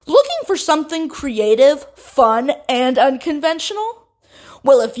for something creative, fun, and unconventional?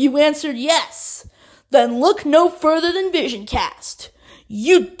 Well, if you answered yes, then look no further than VisionCast.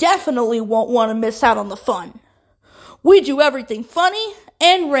 You definitely won't want to miss out on the fun. We do everything funny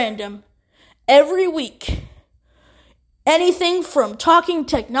and random every week. Anything from talking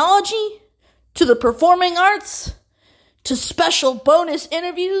technology to the performing arts to special bonus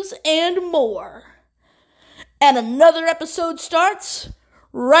interviews and more. And another episode starts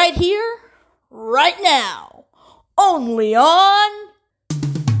right here, right now, only on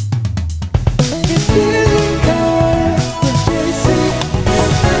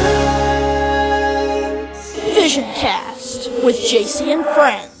VisionCast with JC and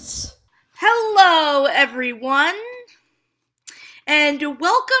Friends. Hello, everyone, and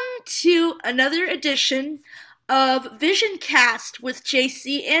welcome to another edition of VisionCast with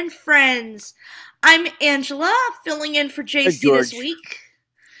JC and Friends. I'm Angela, filling in for JC this week.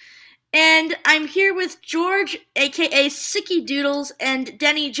 And I'm here with George, aka Sicky Doodles, and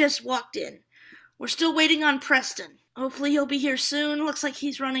Denny just walked in. We're still waiting on Preston. Hopefully he'll be here soon. Looks like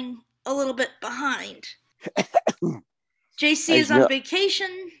he's running a little bit behind. JC is on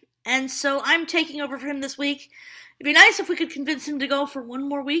vacation, and so I'm taking over for him this week. It'd be nice if we could convince him to go for one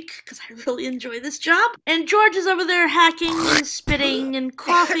more week, because I really enjoy this job. And George is over there hacking and spitting and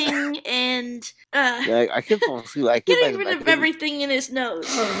coughing and I could fall asleep. Getting rid of everything in his nose.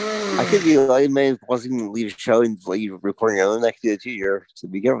 I could be like, man, wasn't going to leave a show and leave recording your own. I could do it too. So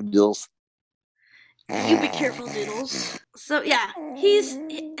be careful, Doodles. You be careful, Doodles. So yeah, he's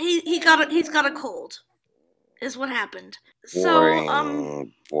got a cold, is what happened. Boring.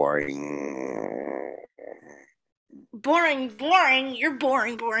 You're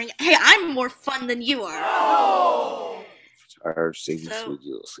boring. Hey, I'm more fun than you are.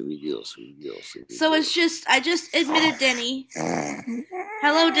 So it's just, I just admitted Denny.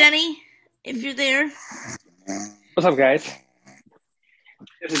 Hello, Denny, if you're there. What's up, guys?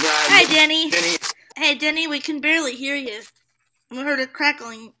 Hi, Denny. Hey, Denny, we can barely hear you. We heard a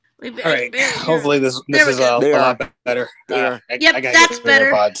crackling. All right. Hopefully this is a lot better. Yep, that's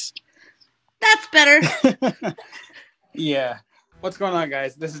better. That's better. Yeah. What's going on,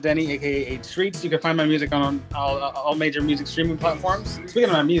 guys? This is Denny, aka H Streets. You can find my music on all major music streaming platforms. Speaking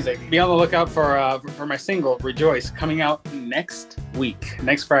of my music, be on the lookout for my single "Rejoice" coming out next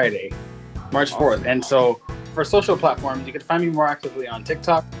Friday, March 4th. And so, for social platforms, you can find me more actively on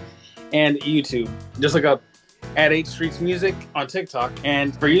TikTok and YouTube. Just look up at H Streets Music on TikTok,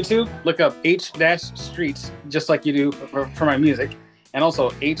 and for YouTube, look up H-Streets, just like you do for my music, and also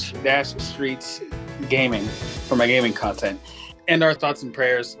H-Streets Gaming for my gaming content. And our thoughts and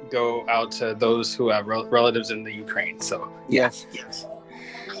prayers go out to those who have relatives in the Ukraine. So yes,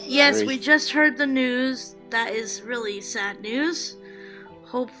 we just heard the news. That is really sad news.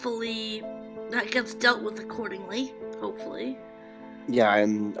 Hopefully, that gets dealt with accordingly. Hopefully. Yeah,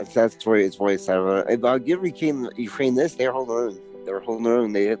 and that's where it's sad. About Ukraine this, they're holding their own. They're holding their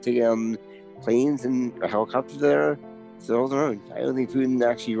own. They have taken down planes and helicopters there. So they're holding their own. I don't think Putin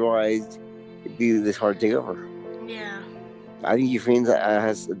actually realized it'd be this hard to take over. Yeah. I think Ukraine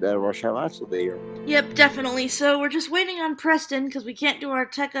has the Russia match there. Yep, definitely. So we're just waiting on Preston because we can't do our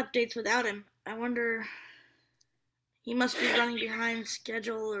tech updates without him. I wonder, he must be running behind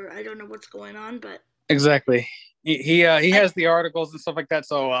schedule, or I don't know what's going on, but exactly. He has the articles and stuff like that.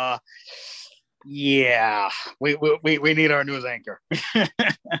 So yeah, we need our news anchor.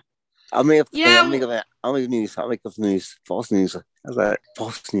 I'll make news. False news. How's that?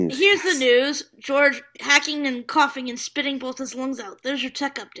 False news. Here's the news. George hacking and coughing and spitting both his lungs out. There's your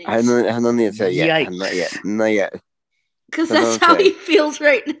tech updates. I haven't yet said yet. Not yet. Because that's how he feels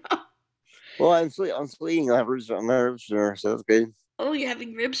right now. Well, I'm sleeping. I have ribs for dinner, so that's good. Oh, you're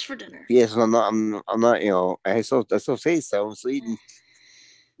having ribs for dinner? Yes, I'm not. I still taste, so I'm sleeping.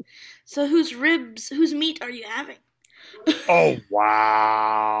 So whose meat are you having? Oh,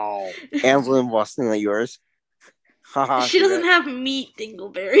 wow. Angela in Boston, like yours. She doesn't have meat,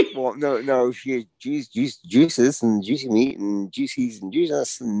 Dingleberry. Well, no, she has juices and juicy meat and juices and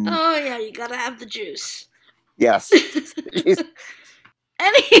juices. And... Oh, yeah, you gotta have the juice. Yes. There's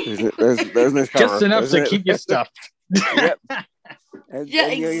no cover. Just enough to keep you stuffed. Yep.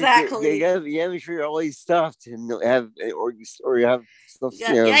 Exactly. You gotta make sure you're always stuffed and have or you have stuff.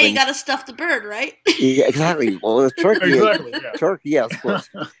 You gotta stuff the bird, right? Yeah, exactly. Well, with turkey, exactly. Yeah. Turkey, yes, of course.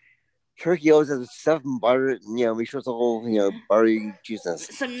 Turkey always has stuff and butter, and make sure it's all buttery juiciness.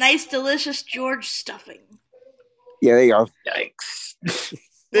 Some nice, delicious George stuffing. Yeah, there you go. Yikes!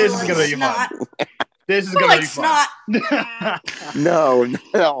 This is gonna be fun. This is gonna be fun. No,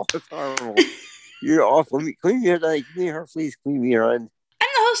 it's horrible. You're awful. Clean your head, please. Clean your head. I'm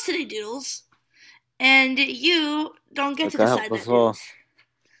the host today, Doodles. And you don't get to God decide help that, us all. Doodles.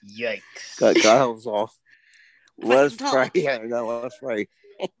 Yikes. God help us all. If I Let's can pray. talk. Yeah, no, let's pray.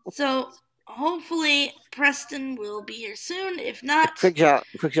 So, hopefully, Preston will be here soon. If not, Quick shot,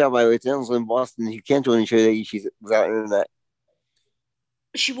 by the way. Daniel's in Boston. You can't join the show today. She's without internet.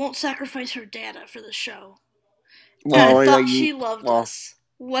 she won't sacrifice her data for the show. Well, I I thought know she loved us.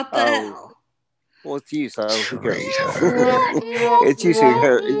 What the hell? Well, it's you, so who cares? Traitor. It's you, so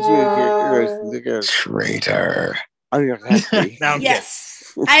who cares? Traitor. I'm your happy. Now I'm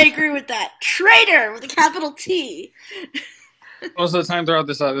Yes, I agree with that. Traitor with a capital T. Most of the time throughout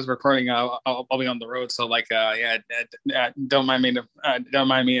this recording, I'll be on the road, so don't mind me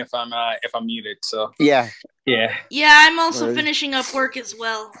if I'm muted. So Yeah. yeah. Yeah, I'm also Alright. finishing up work as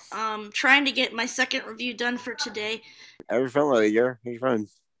well. Trying to get my second review done for today. How's your phone, later? How's your phone?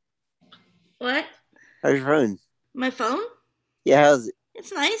 What? How's your phone? My phone? Yeah, how's it?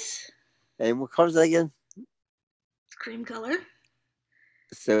 It's nice. And what color is that again? It's cream color.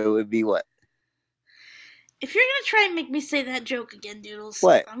 So it would be what? If you're gonna try and make me say that joke again, Doodles,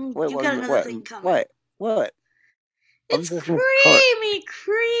 What? you got another thing coming. What? It's I'm just gonna call it-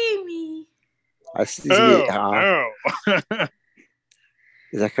 creamy. I see. Oh.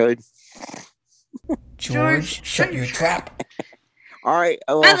 Is that code? George, shut your trap. All right.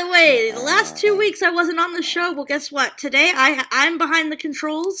 Oh, By the way, the last 2 weeks I wasn't on the show. Well, guess what? Today I'm behind the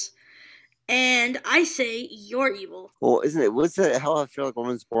controls, and I say you're evil. well, isn't it? What's that? How I feel like a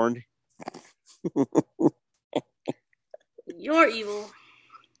woman's born. You're evil.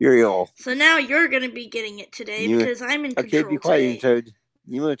 You're ill. So now you're gonna be getting it today because I'm in control Okay, be quiet, today. Toad.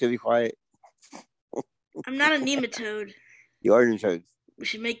 You have to be quiet. I'm not a nematode. You are Toad. We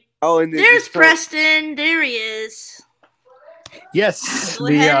should make. Oh, and There's Preston. There he is. Yes, Go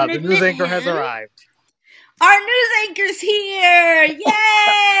ahead and the news admit anchor has him. arrived. Our news anchor's here!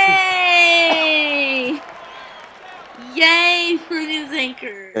 Yay! Yay for news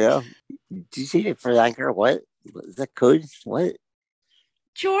anchor. Yeah. Did you see it for anchor? What? Is that code? What?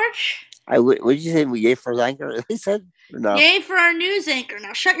 George? What did you say? Yay for anchor? They said? Or no? Yay for our news anchor.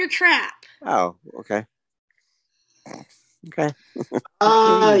 Now shut your trap. Oh, okay. Okay.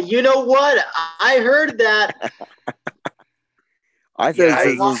 You know what? I heard that. I thought I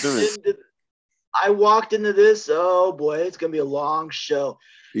it was walked into this. Oh boy, it's gonna be a long show.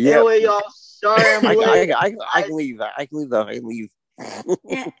 Yeah. Anyway, y'all. Sorry, I'm late. I can leave. I can leave though. I can leave.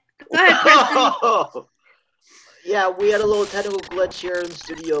 Yeah. Go ahead, Preston. Yeah, we had a little technical glitch here in the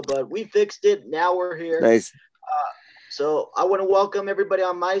studio, but we fixed it. Now we're here. Nice. So I want to welcome everybody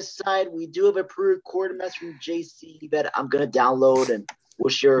on my side. We do have a pre-recorded message from JC that I'm gonna download, and we'll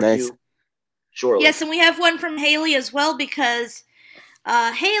share a few shortly. Yes, and we have one from Haley as well because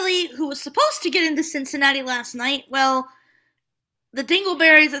Haley, who was supposed to get into Cincinnati last night, well, the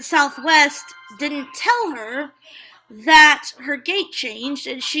Dingleberries at Southwest didn't tell her that her gate changed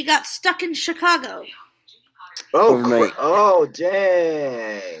and she got stuck in Chicago. Oh,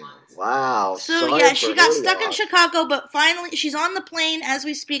 dang. Wow. So, Sorry yeah, she for got her stuck in loss. Chicago, but finally she's on the plane as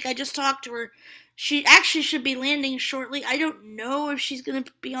we speak. I just talked to her. She actually should be landing shortly. I don't know if she's going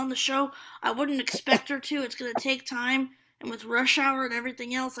to be on the show. I wouldn't expect her to. It's going to take time. And with rush hour and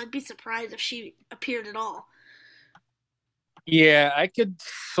everything else, I'd be surprised if she appeared at all. Yeah, I could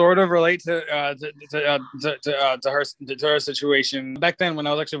sort of relate to her situation. Back then, when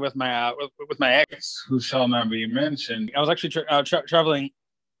I was actually with my ex, who shall not be mentioned, I was actually traveling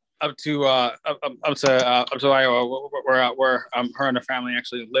up to Iowa, where her and her family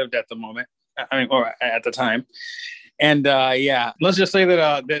actually lived at the moment. I mean, or at the time. And yeah, let's just say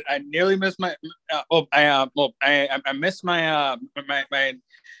that that I nearly missed my. I missed my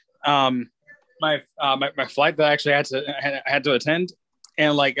my flight that I actually had to attend,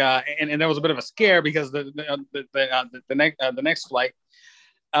 and and there was a bit of a scare because the next flight,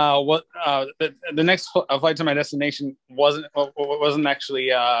 the next flight to my destination wasn't actually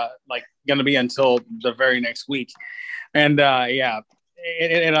going to be until the very next week, and yeah.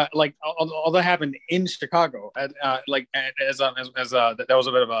 All that happened in Chicago. That was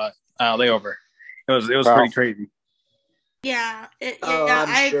a bit of a layover. It was pretty crazy. Yeah,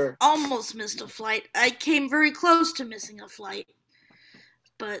 sure. almost missed a flight. I came very close to missing a flight,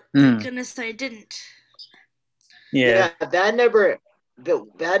 but thank goodness I didn't. Yeah, that never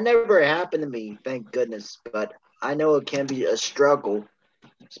happened to me. Thank goodness. But I know it can be a struggle,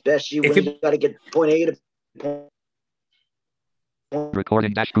 especially when you got to get point A to point.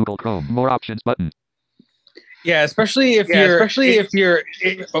 Recording Google Chrome. More options button. Yeah, especially if you're.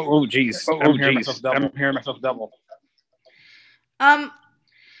 Oh geez. I'm hearing myself double.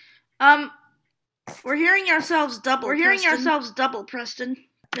 We're hearing ourselves double. Preston.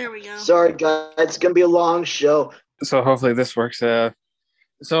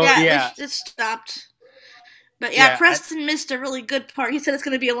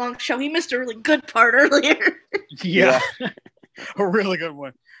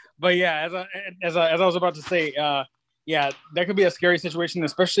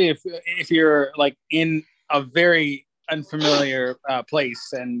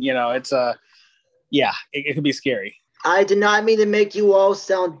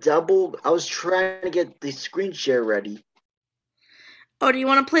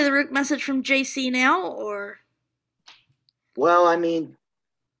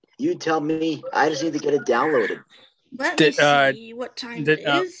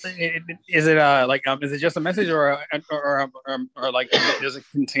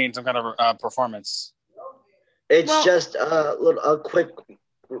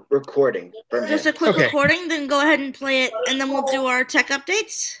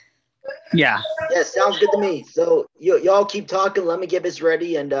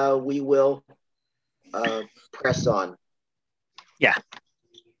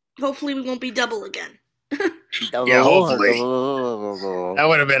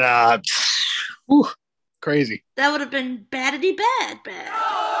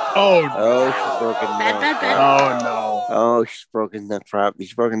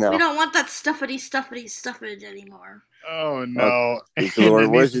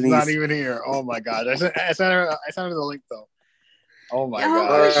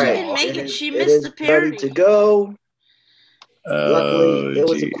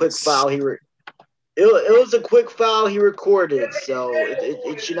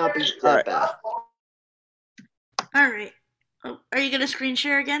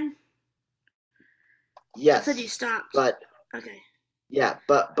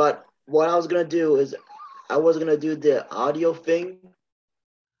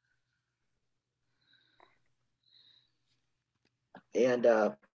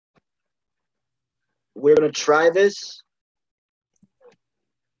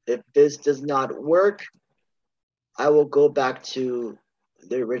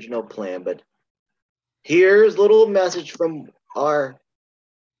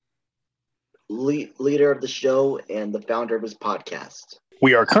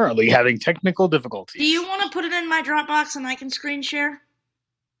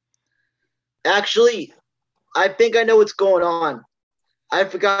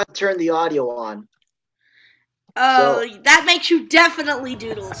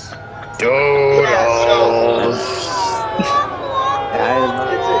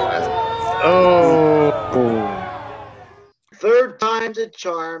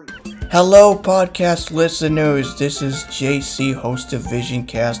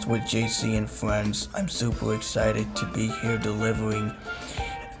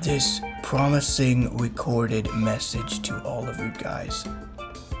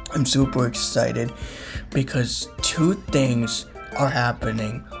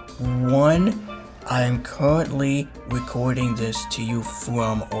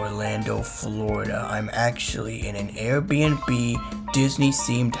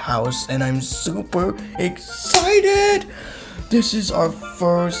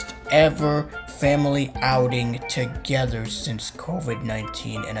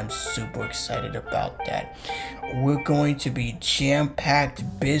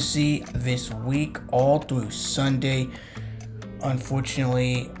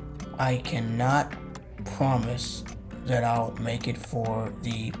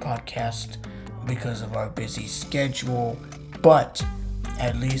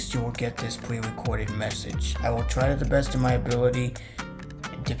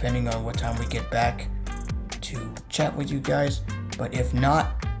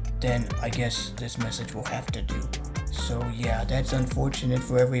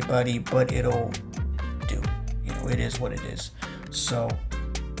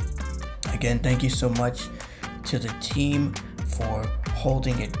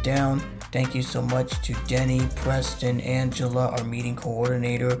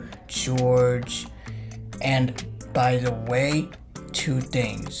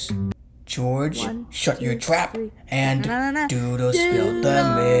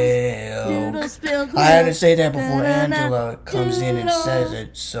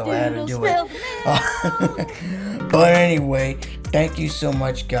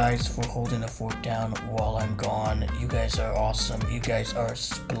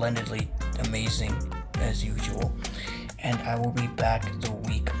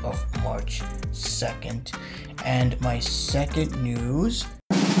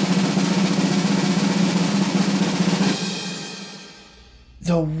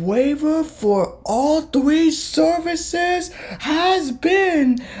 the waiver for all 3 services has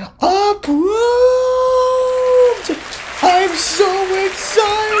been approved! I'm so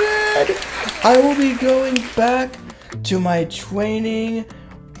excited! I will be going back to my training.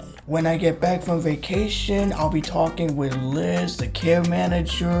 When I get back from vacation, I'll be talking with Liz, the care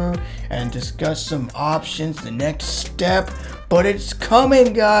manager, and discuss some options, the next step. But it's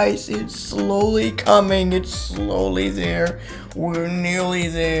coming, guys. It's slowly coming. It's slowly there. We're nearly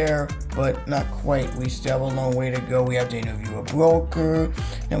there, but not quite. We still have a long way to go. We have to interview a broker.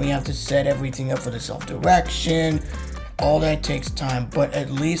 Then we have to set everything up for the self-direction. All that takes time, but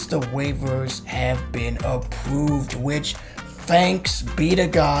at least the waivers have been approved, which thanks be to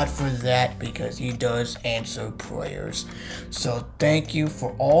God for that, because he does answer prayers. So thank you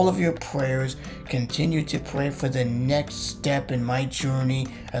for all of your prayers. Continue to pray for the next step in my journey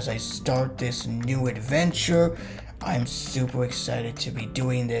as I start this new adventure. I'm super excited to be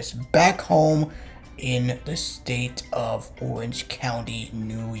doing this back home in the state of Orange County,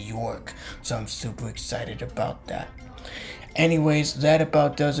 New York. So I'm super excited about that. Anyways, that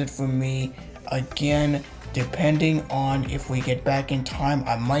about does it for me. Again, depending on if we get back in time,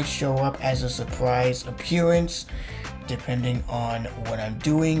 I might show up as a surprise appearance, depending on what I'm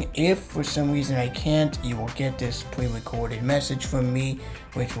doing. If for some reason I can't, you will get this pre-recorded message from me,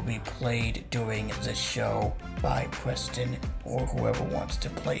 which will be played during the show by Preston or whoever wants to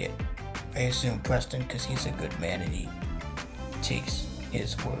play it. I assume Preston, because he's a good man and he takes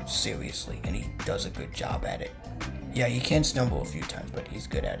his words seriously and he does a good job at it. Yeah, he can stumble a few times, but he's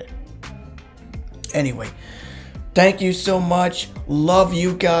good at it. Anyway, thank you so much. Love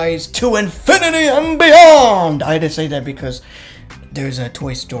you guys to infinity and beyond. I had to say that because there's a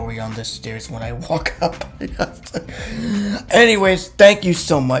Toy Story on the stairs when I walk up. Anyways, thank you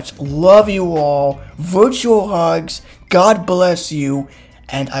so much. Love you all. Virtual hugs. God bless you.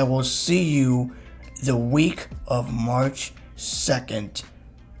 And I will see you the week of March 2nd.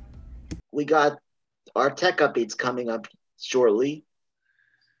 We got our tech updates coming up shortly.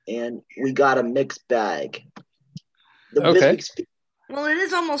 And we got a mixed bag. Okay. Well, it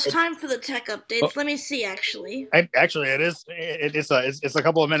is almost time for the tech updates. Let me see, actually. Actually, it is. It's a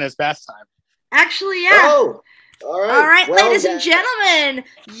couple of minutes past time. Actually, yeah. Oh, all right. All right, well, ladies and gentlemen,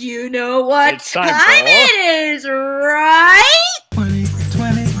 you know what It's time time for- it is, right? 20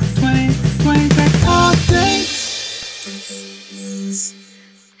 tech updates.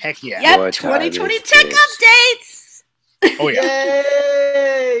 Heck yeah. Yep, What time 2020 is tech this? updates. Oh yeah.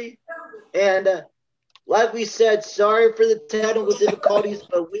 Yay! And like we said, sorry for the technical difficulties,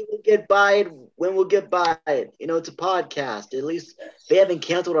 but we will get by it when we'll get by it. You know, it's a podcast. At least they haven't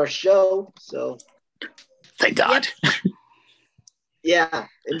canceled our show, so Thank God. yeah,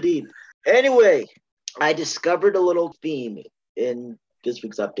 indeed. Anyway, I discovered a little theme in this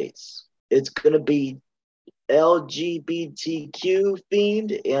week's updates. It's gonna be LGBTQ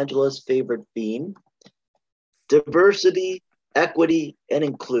themed, Angela's favorite theme. Diversity, equity, and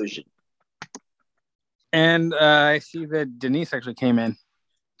inclusion. And I see that Denise actually came in.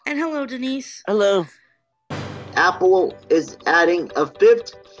 And hello, Denise. Hello. Apple is adding a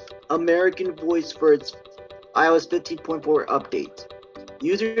 5th American voice for its iOS 15.4 update.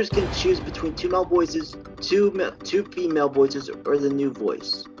 Users can choose between 2 male voices, 2 female voices, or the new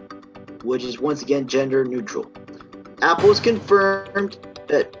voice, which is once again gender neutral. Apple has confirmed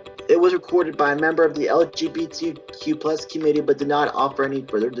that it was recorded by a member of the LGBTQ+ community, but did not offer any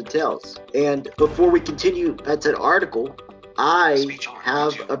further details. And before we continue at said article, I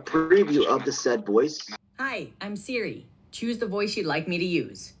have a preview of the said voice. Hi, I'm Siri. Choose the voice you'd like me to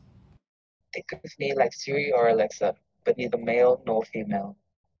use. Think of me like Siri or Alexa, but neither male nor female.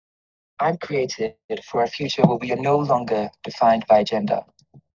 I'm created for a future where we are no longer defined by gender,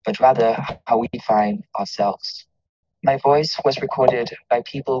 but rather how we define ourselves. My voice was recorded by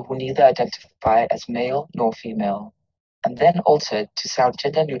people who neither identify as male nor female, and then altered to sound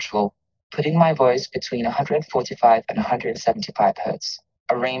gender neutral, putting my voice between 145 and 175 Hz,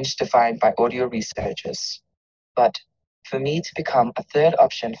 a range defined by audio researchers. But for me to become a third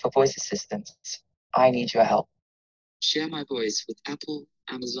option for voice assistants, I need your help. Share my voice with Apple,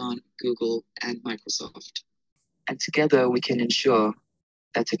 Amazon, Google, and Microsoft. And together we can ensure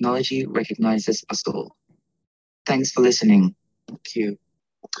that technology recognizes us all. Thanks for listening. Q.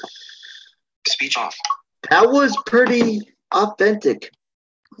 Speech off. That was pretty authentic.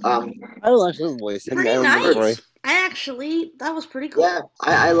 I like her voice. Pretty I nice. enjoy. That was pretty cool. Yeah,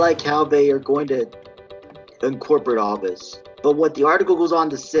 I like how they are going to incorporate all this. But what the article goes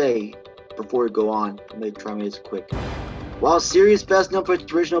on to say, before we go on, let me try and make this quick. While Siri is best known for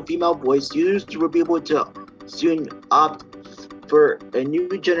its original female voice, users will be able to soon opt for a new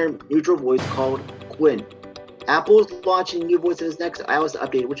gender-neutral voice called Quinn. Apple is launching a new voice in its next iOS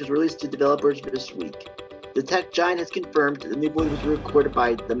update, which was released to developers this week. The tech giant has confirmed the new voice was recorded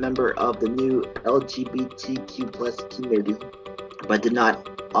by the member of the new LGBTQ+ community, but did not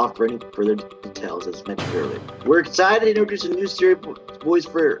offer any further details as mentioned earlier. We're excited to introduce a new Siri voice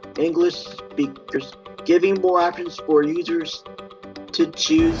for English speakers, giving more options for users to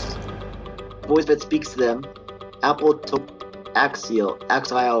choose voice that speaks to them. Apple took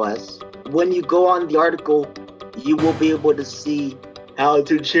Axios. When you go on the article, you will be able to see how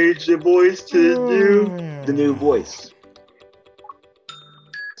to change the voice to the new voice.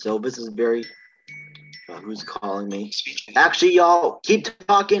 So this is very... who's calling me? Actually, y'all, keep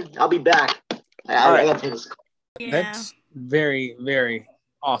talking. I'll be back. I gotta take this call. Yeah. That's very, very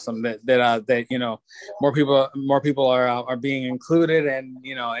awesome that you know, more people are being included, and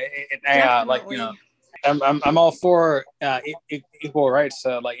you know, like, you know, I'm all for equal rights,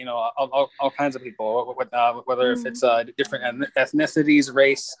 like, you know, all kinds of people, whether if it's different ethnicities,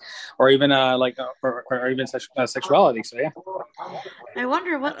 race, or even or even sexuality. So yeah. I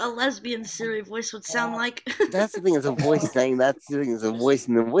wonder what a lesbian Siri voice would sound like. That's the thing, is a voice thing. That's the thing, is a voice,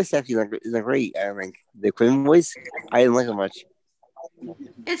 and the voice actually is a great. I think the Quinn voice, I didn't like it much.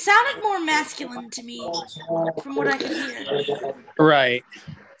 It sounded more masculine to me, from what I could hear. Right.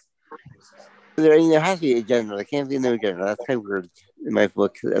 There has to be a gender. There can't be no gender. That's kind of weird in my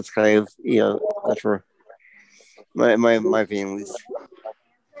book. That's kind of, you know, not sure. My opinion, at least.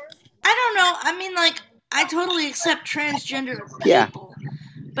 I don't know. I mean, like, I totally accept transgender people. Yeah.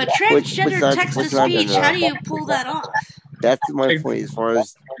 But transgender text-to-speech, how do you pull that off? That's my point, as far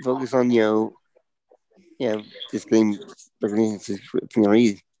as focus on, you know, just getting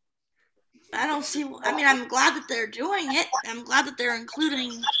easy. I don't see... I mean, I'm glad that they're doing it. I'm glad that they're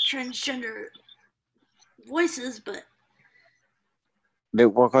including transgender voices, but... They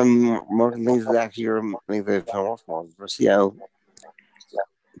work on more things that actually are make the film off. You know,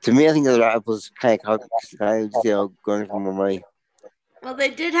 to me, I think that Apple's kind of, you know, going from one way. Well, they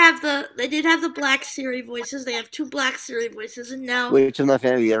did have the black Siri voices. They have 2 black Siri voices, and now... Which I'm not a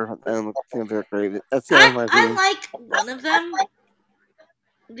fan of either. I don't think they're great. That's the I like one of them.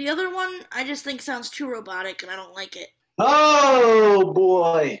 The other one, I just think sounds too robotic, and I don't like it. Oh,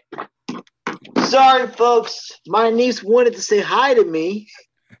 boy. Sorry, folks. My niece wanted to say hi to me,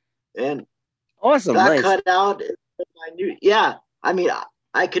 and awesome, got nice. cut out. Yeah, I mean,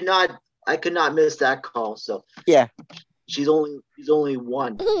 I could not miss that call. So yeah, she's only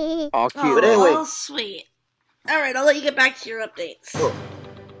one. Oh, cute. But anyway, oh, sweet. All right, I'll let you get back to your updates. Oh,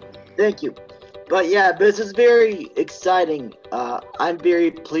 thank you. But yeah, this is very exciting. I'm very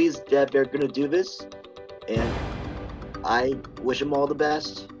pleased that they're gonna do this, and I wish them all the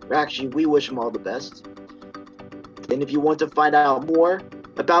best. Or actually, we wish them all the best. And if you want to find out more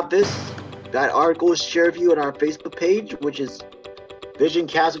about this, that article is shared with you on our Facebook page, which is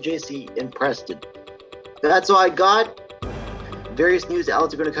VisionCast with JC and Preston. That's all I got. Various news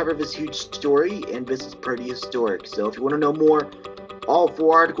outlets are going to cover this huge story, and this is pretty historic. So if you want to know more, all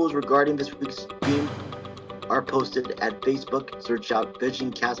 4 articles regarding this week's stream are posted at Facebook. Search out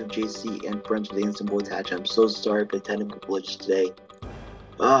VisionCast with JC and Friends with the Instant Boy Attach. I'm so sorry for the technical glitch today.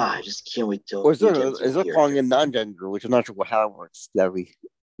 I just can't wait till... Or is they're calling it non-gender, which I'm not sure how it works.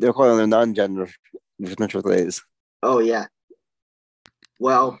 They're calling it non-gender, which I'm not sure what that is. Oh, yeah.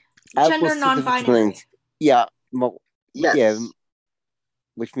 Well... Gender non-binary. Yeah. Well, yes. Yeah.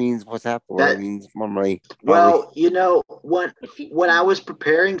 Which means what's happening? That means more money. Well, you know, when I was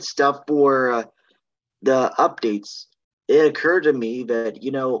preparing stuff for the updates, it occurred to me that, you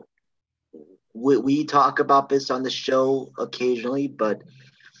know, we talk about this on the show occasionally, but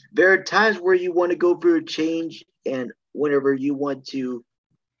there are times where you want to go through a change, and whenever you want to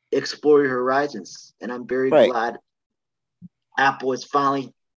explore your horizons. And I'm very glad Apple has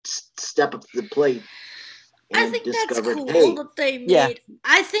finally stepped up to the plate. I think that's cool that they made. Yeah.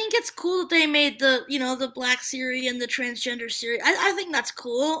 I think it's cool that they made the Black Siri and the transgender Siri. I think that's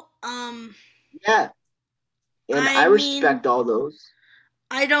cool. Yeah. And I respect all those.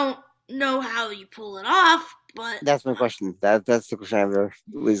 I don't know how you pull it off, but that's my question. That's the question I have to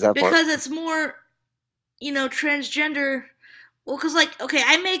lose that because part. it's more, transgender. Well, because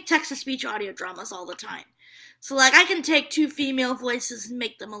I make text-to-speech audio dramas all the time. So, I can take 2 female voices and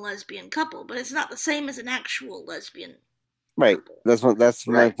make them a lesbian couple, but it's not the same as an actual lesbian couple. That's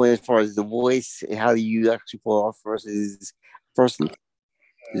my point as far as the voice, how you actually pull off versus person.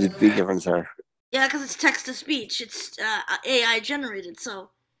 There's a big difference there. Yeah, because it's text-to-speech. It's AI generated, so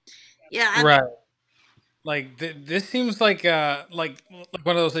yeah. Right. This seems like one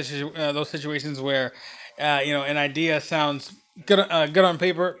of those situations where an idea sounds good, good on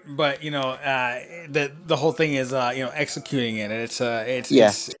paper, but the whole thing is executing it. Yeah. It's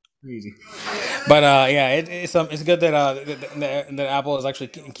easy. But it's good that that Apple is actually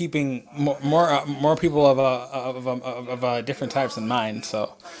keeping more people of different types in mind.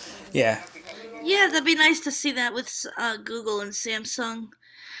 So, yeah. Yeah, that'd be nice to see that with Google and Samsung.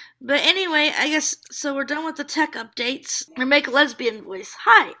 But anyway, I guess so. We're done with the tech updates. Or make a lesbian voice.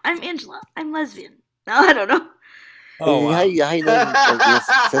 Hi, I'm Angela. I'm lesbian. No, I don't know. Oh, wow. How you know it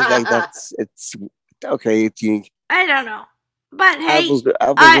says like that's it's okay. It's unique. I don't know. But hey,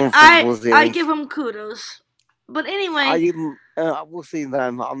 Apple's I give them kudos. But anyway, I even we'll see that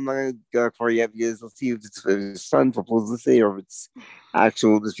I'm not gonna go for it yet because let's see if it's fun for publicity or if it's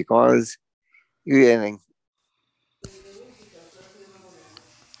actual just because you anything.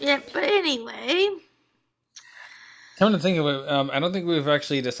 yeah. But anyway, Come to think of it, I don't think we've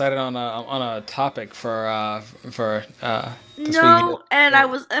actually decided on a topic for this no. week. And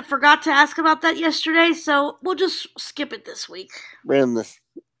I forgot to ask about that yesterday, so we'll just skip it this week. Randomness.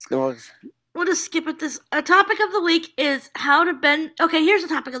 We'll just skip it this. A topic of the week is how to bend. Okay, here's the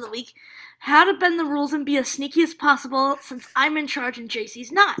topic of the week: how to bend the rules and be as sneaky as possible. Since I'm in charge and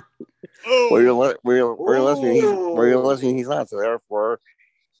JC's not. We're lesbian. He's not. So therefore,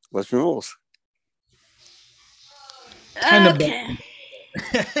 lesbian rules. Okay.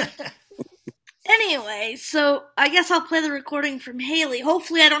 Anyway, so I guess I'll play the recording from Haley.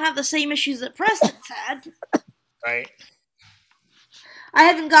 Hopefully, I don't have the same issues that Preston's had. Right. I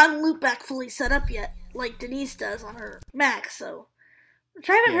haven't gotten Loopback fully set up yet, like Denise does on her Mac, so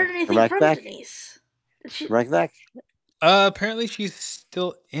I haven't heard anything from Denise. Back. Apparently she's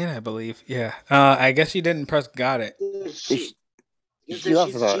still in, I believe. Yeah. I guess she didn't press got it. She's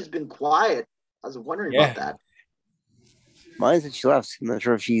been quiet. I was wondering about that. Mine said she left. I'm not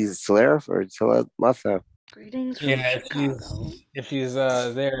sure if she's still there or still left though. Greetings from Chicago. If she's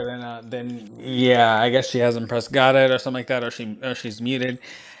there, then yeah, I guess she hasn't pressed got it or something like that, or she's muted.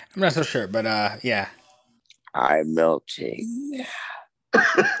 I'm not so sure, but yeah. I'm melting.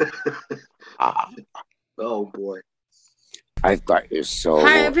 Oh boy. I've got your soul.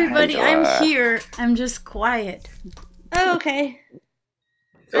 Hi everybody, I'm here. I'm just quiet. Oh, okay.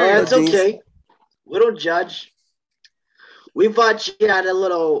 It's okay. We don't judge. We thought you had a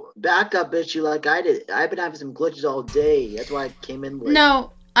little backup issue like I did. I've been having some glitches all day. That's why I came in late.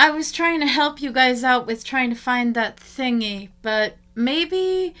 No, I was trying to help you guys out with trying to find that thingy, but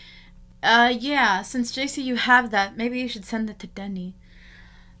maybe, since JC you have that, maybe you should send it to Denny.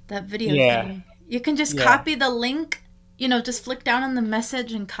 That video thing. You can just copy the link, just flick down on the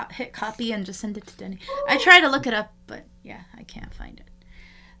message and hit copy and just send it to Denny. I tried to look it up, but yeah, I can't find it.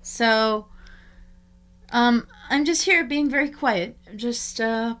 So... I'm just here being very quiet. Just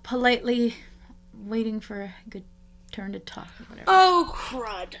politely waiting for a good turn to talk or whatever. Oh,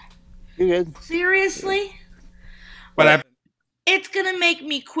 crud. You're good. Seriously? What happened? It's gonna make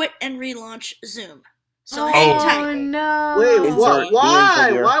me quit and relaunch Zoom. So hang tight. Oh, no. Wait, why?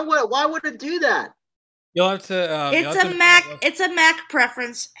 Why would it do that? You'll have to... It's a Mac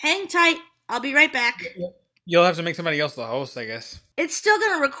preference. Hang tight. I'll be right back. You'll have to make somebody else the host, I guess. It's still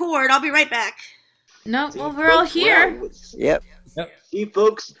gonna record. I'll be right back. No, well, we're all here. Yep. See,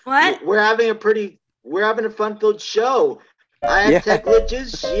 folks, what? We're having a fun-filled show. I have tech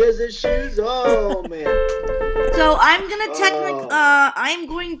glitches. She has issues. Oh man. So I'm gonna I'm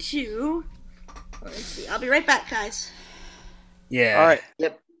going to. Let's see. I'll be right back, guys. Yeah. All right.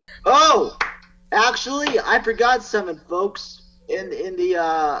 Yep. Oh, actually, I forgot something, folks. In the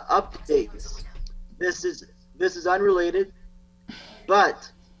updates, this is unrelated,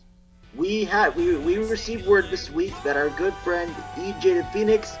 but. We received word this week that our good friend EJ the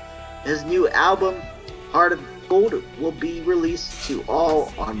Phoenix, his new album Heart of Gold, will be released to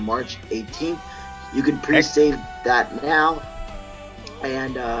all on March 18th. You can pre-save that now,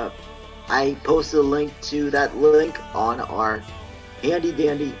 and I posted a link to that link on our handy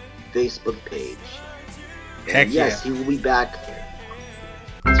dandy Facebook page. Heck yes, he will be back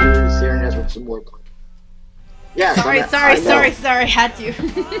to serenade us with some more. Yeah. Sorry. Had to.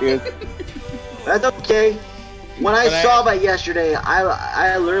 That's okay. When I saw that yesterday,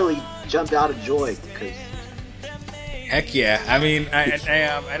 I literally jumped out of joy because. Heck yeah! I mean, I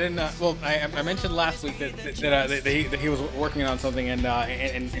didn't. Well, I mentioned last week that he was working on something, and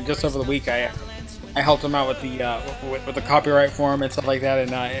just over the week I helped him out with the copyright form and stuff like that,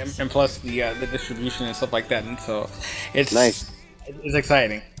 and plus the distribution and stuff like that, and so it's nice. It's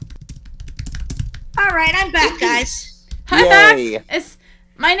exciting. All right, I'm back, guys. Hi, back.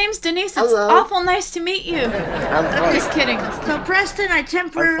 My name's Denise. It's Hello. awful nice to meet you. fun. Just kidding. So, Preston, I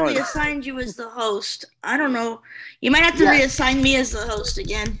temporarily fun. assigned you as the host. I don't know. You might have to Yeah. reassign me as the host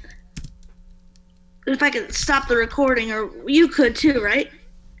again. If I could stop the recording, or you could too, right?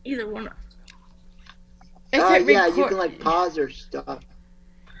 Either one. Yeah, you can like pause or stop.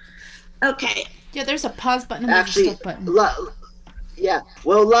 Okay. Yeah, there's a pause button and Actually, there's a stop button. yeah.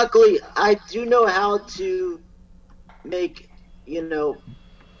 Well, luckily, I do know how to make,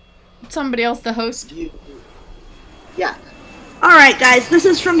 Somebody else the host. Yeah. All right, guys. This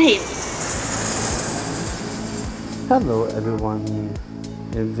is from Haley. Hello everyone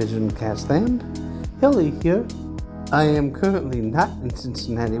in VisionCast land. Hilly here. I am currently not in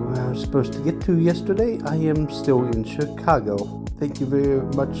Cincinnati where I was supposed to get to yesterday. I am still in Chicago. Thank you very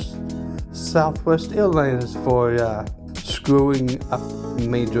much, Southwest Airlines, for screwing up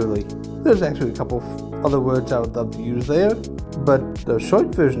majorly. There's actually a couple of other words I would love to use there, but the short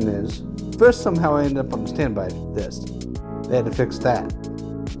version is, first somehow I ended up on standby list. They had to fix that.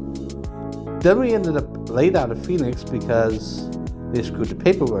 Then we ended up laid out of Phoenix because they screwed the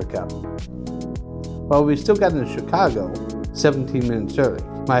paperwork up. Well, we still got into Chicago 17 minutes early.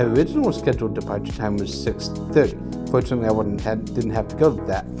 My original scheduled departure time was 6:30. Fortunately, I didn't have to go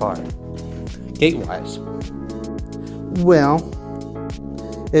that far, gate-wise. Well,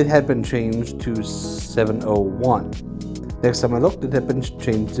 it had been changed to 7:01. Next time I looked, it had been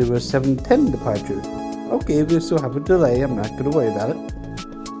changed to a 7:10 departure. Okay, we still have a delay. I'm not going to worry about it.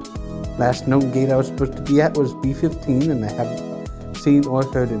 Last known gate I was supposed to be at was B15, and I haven't seen or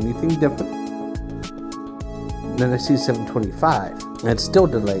heard anything different. Then I see 7:25, and it's still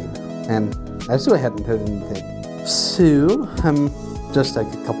delayed, and I still hadn't heard anything. So, I'm just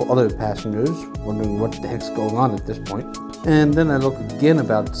like a couple other passengers, wondering what the heck's going on at this point. And then I look again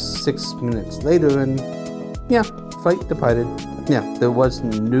about 6 minutes later, and yeah, flight departed. Yeah, there was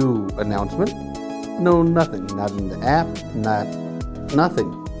no announcement. No, nothing. Not in the app, nothing.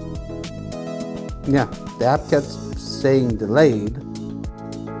 Yeah, the app kept saying delayed.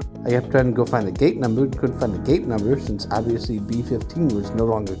 I kept trying to go find the gate number, couldn't find the gate number since obviously B15 was no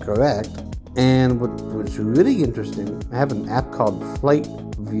longer correct. And what was really interesting, I have an app called Flight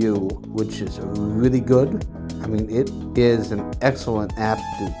View, which is really good. I mean, it is an excellent app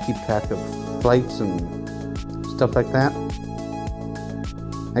to keep track of flights and stuff like that.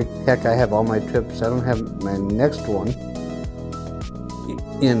 Heck, I have all my trips. I don't have my next one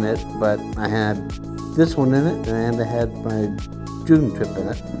in it, but I had this one in it, and I had my June trip in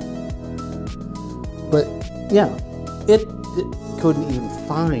it. But yeah, it couldn't even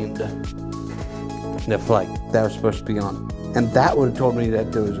find the flight that I was supposed to be on. And that would have told me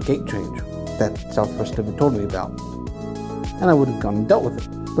that there was a gate change that Southwest never told me about. And I would have gone and dealt with it.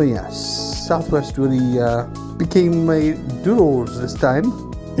 But yeah, Southwest really became my doodles this time.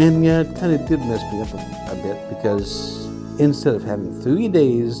 And yeah, it kind of did mess me up a bit, because instead of having 3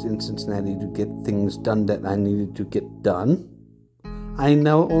 days in Cincinnati to get things done that I needed to get done, I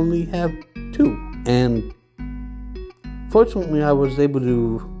now only have 2. And fortunately, I was able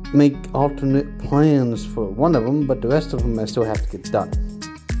to make alternate plans for one of them, but the rest of them I still have to get done.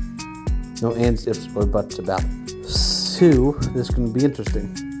 No ands, ifs, or buts about it. So, this is going to be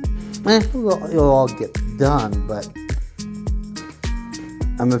interesting. It'll all get done, but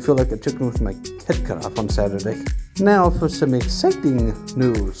I'm going to feel like a chicken with my head cut off on Saturday. Now for some exciting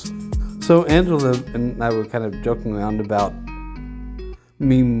news. So Angela and I were kind of joking around about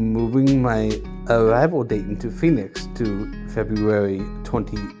me moving my arrival date into Phoenix to February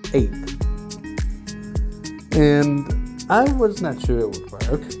 28th. And I was not sure it would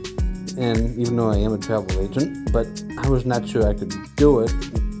work. And even though I am a travel agent, but I was not sure I could do it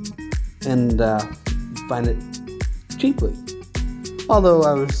and find it cheaply. Although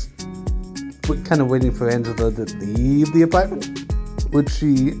I was kind of waiting for Angela to leave the apartment, which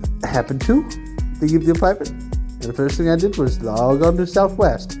she happened to leave the apartment. And the first thing I did was log on to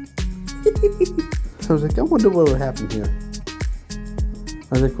Southwest. So I was like, I wonder what would happen here.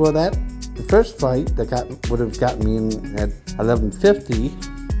 I was like, well, the first flight that would have gotten me in at 11:50.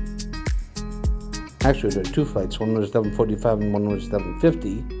 Actually, there were 2 flights. One was 11:45 and one was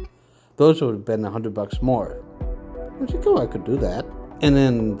 11:50. Those would have been $100 more. I was like, oh, I could do that. And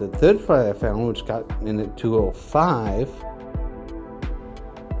then the third flight I found, which got in at 2:05,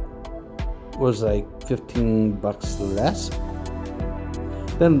 was like $15 less.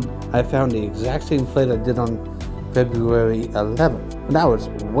 Then I found the exact same flight I did on February 11th, and that was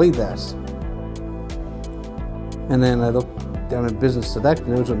way less. And then I looked down at Business Select,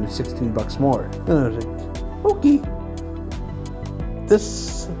 and it was only $16 more. And I was like, okay,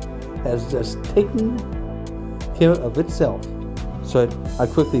 this has just taken care of itself. So I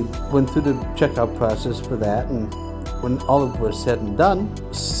quickly went through the checkout process for that, and when all of it was said and done,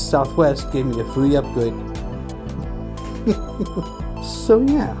 Southwest gave me a free upgrade. So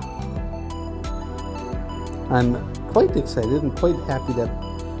yeah, I'm quite excited and quite happy that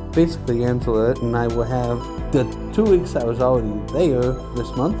basically Angela and I will have the 2 weeks I was already there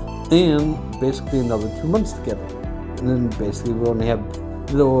this month, and basically another 2 months together. And then basically we only have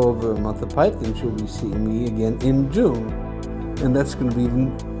a little over a month apart, and she'll be seeing me again in June. And that's going to be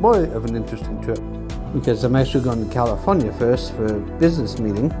even more of an interesting trip, because I'm actually going to California first for a business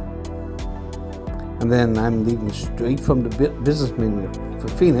meeting, and then I'm leaving straight from the business meeting for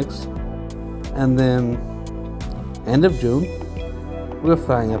Phoenix, and then end of June we're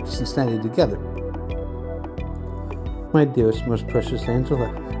flying up to Cincinnati together. My dearest, most precious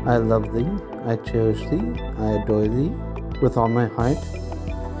Angela, I love thee, I cherish thee, I adore thee with all my heart,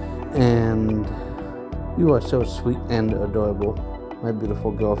 and you are so sweet and adorable, my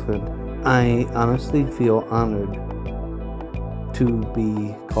beautiful girlfriend. I honestly feel honored to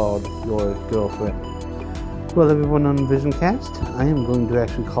be called your girlfriend. Well, everyone on VisionCast, I am going to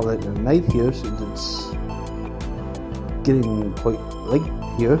actually call it a night here since it's getting quite late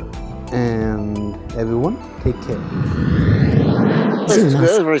here. And everyone, take care.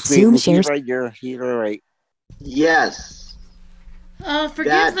 Zoom shares. You're right. Yes.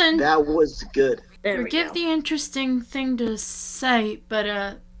 Forgive that was good. Forgive the interesting thing to say,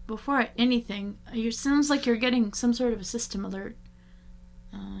 but before anything, it sounds like you're getting some sort of a system alert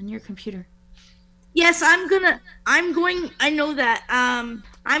on your computer. Yes, I know that.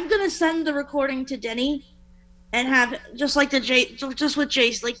 I'm gonna send the recording to Denny and have just with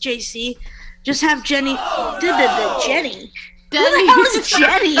Jace, like JC, just have Jenny. Jenny. Who the hell is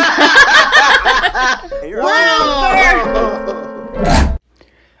Jenny? Wow.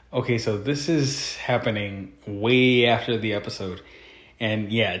 Okay, so this is happening way after the episode. And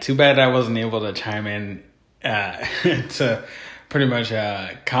yeah, too bad I wasn't able to chime in to pretty much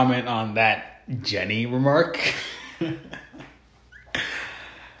comment on that Jenny remark.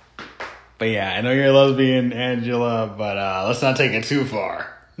 But yeah, I know you're a lesbian, Angela, but let's not take it too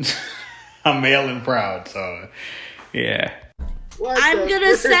far. I'm male and proud, so yeah. I'm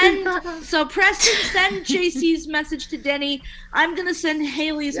gonna send JC's message to Denny. I'm gonna send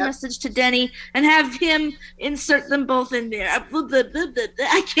Haley's message to Denny and have him insert them both in there.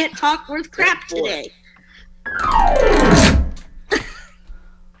 I can't talk worth crap today.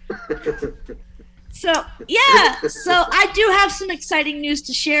 So I do have some exciting news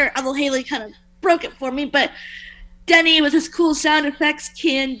to share, although Haley kind of broke it for me, but Denny with his cool sound effects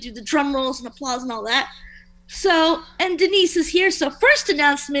can do the drum rolls and applause and all that. So, and Denise is here, so first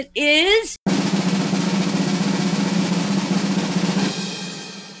announcement is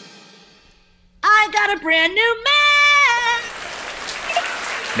I got a brand new Mac!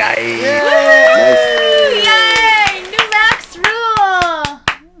 Nice! Yay! New Macs rule!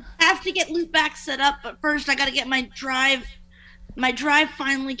 I have to get Loopback set up, but first I gotta get my drive. My drive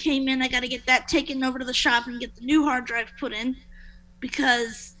finally came in. I gotta get that taken over to the shop and get the new hard drive put in,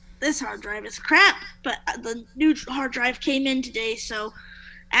 because this hard drive is crap, but the new hard drive came in today, so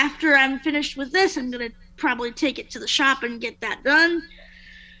after I'm finished with this, I'm going to probably take it to the shop and get that done.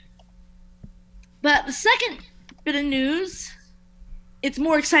 But the second bit of news, it's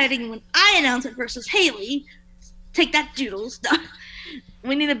more exciting when I announce it versus Haley. Take that, Doodles.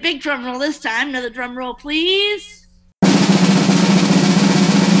 We need a big drum roll this time. Another drum roll, please.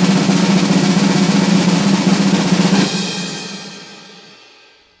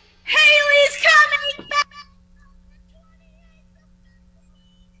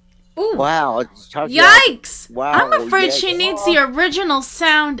 Ooh. Wow. Yikes! Wow. I'm afraid she needs the original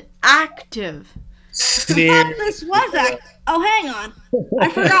sound active. I thought this was active. Oh, hang on. I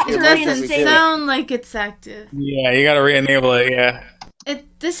forgot to It doesn't sound like it's active. Yeah, you gotta re-enable it, yeah.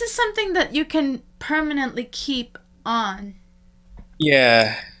 This is something that you can permanently keep on.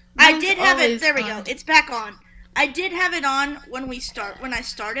 Yeah. I did have it. always There we on. go. It's back on. I did have it on when I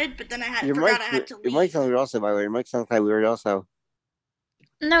started, but then I forgot I had to leave. Your mic sounds weird also, by the way. Your mic sounds kind of weird also.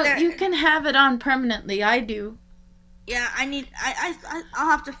 No, you can have it on permanently. I do. Yeah, I'll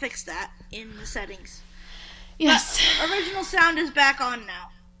have to fix that in the settings. Yes. But original sound is back on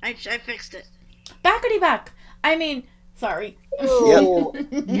now. I fixed it. Backity back. I mean, sorry. Yep.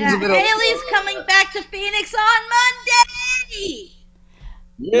 Yeah, Haley's coming back to Phoenix on Monday.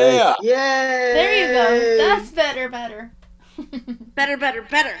 Yeah. Yay! There you go. That's better. Better.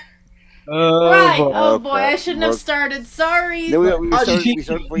 Right. boy. Oh boy, I shouldn't have started. Sorry. No, we How'd started, she we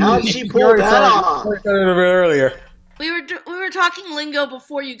started pull that off? Started a bit earlier. We were talking lingo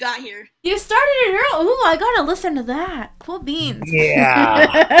before you got here. You started it early. Ooh, I gotta listen to that. Cool beans.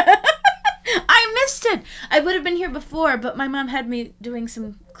 Yeah. I missed it. I would have been here before, but my mom had me doing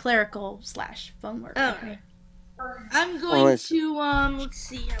some clerical / phone work. Okay. I'm going to let's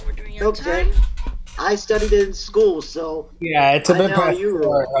see how we're doing on Okay. time. I studied in school, so Yeah, it's a bit I know past. you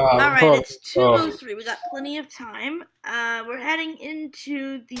roll. All right, it's 2:03. We got plenty of time. We're heading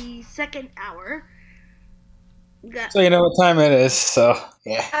into the second hour. So you know what time it is, so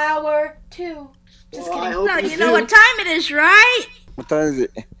yeah. Hour 2. Just Well, I kidding. hope No, you you know do. what time it is, right? What time is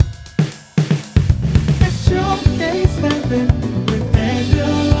it?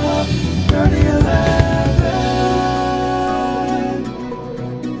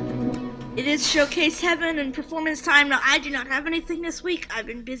 It is Showcase Heaven and performance time. Now, I do not have anything this week. I've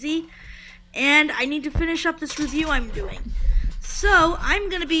been busy, and I need to finish up this review I'm doing. So, I'm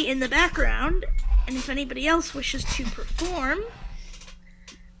going to be in the background, and if anybody else wishes to perform...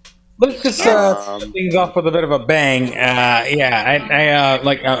 Let's just start things off with a bit of a bang.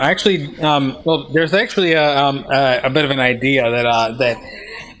 Well, there's actually a bit of an idea that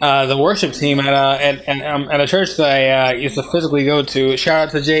the worship team at a church that I used to physically go to. Shout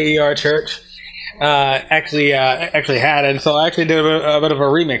out to JER Church. Actually had, and so I actually did a bit of a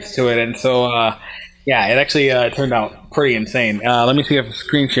remix to it, and so it actually turned out pretty insane. Let me see if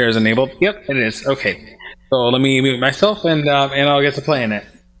screen share is enabled. Yep, it is. Okay, so let me mute myself, and I'll get to playing it.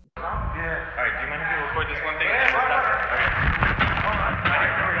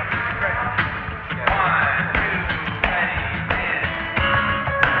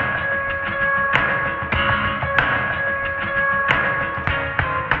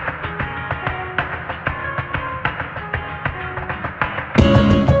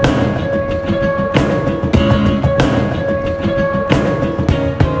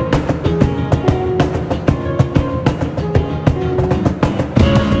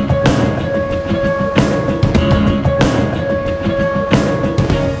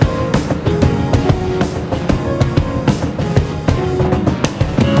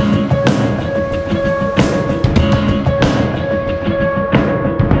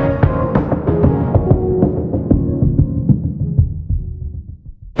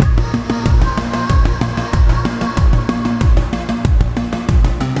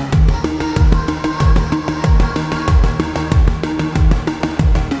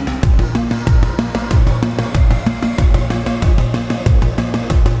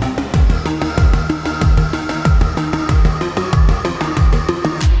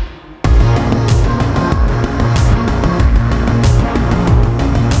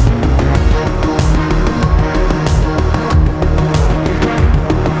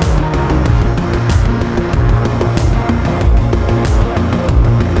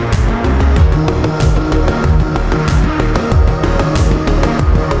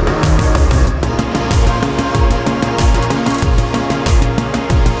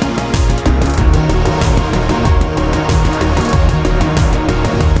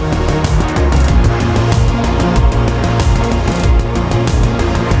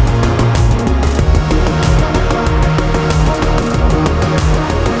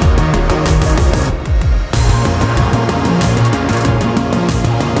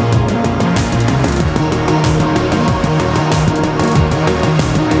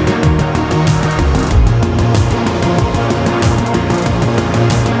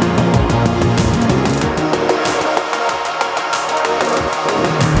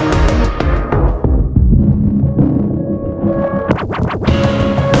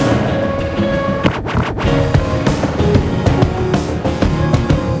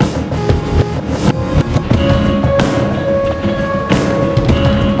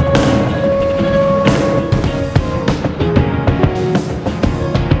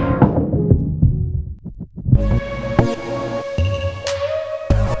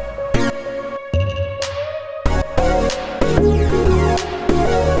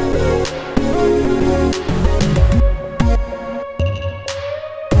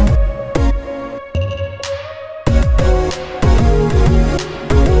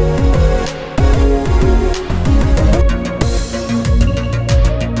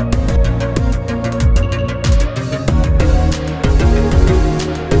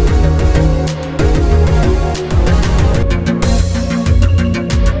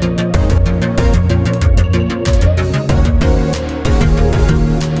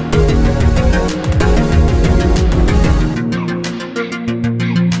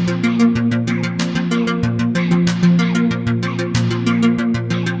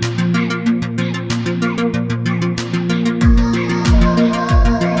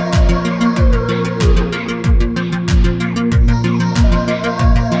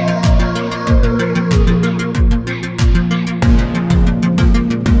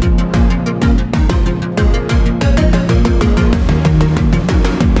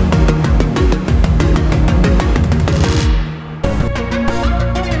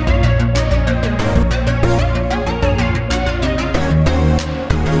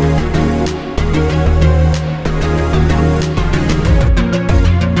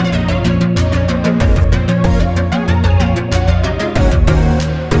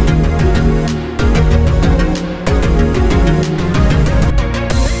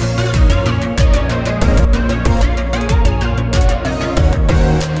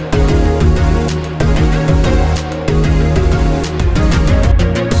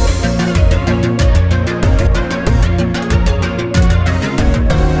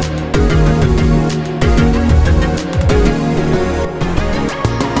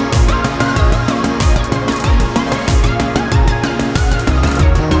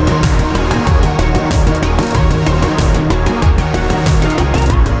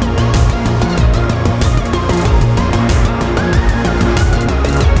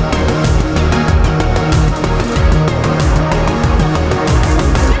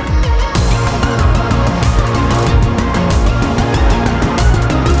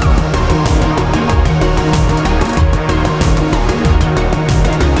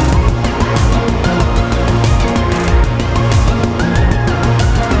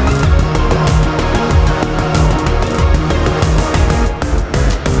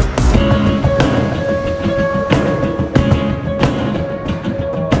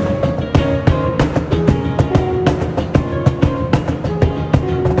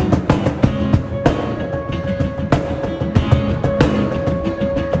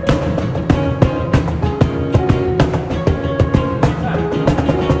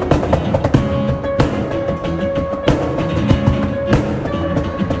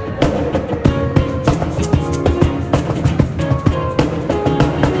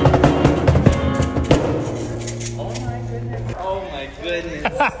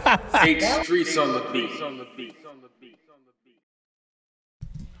 AKA Streets on the Beat.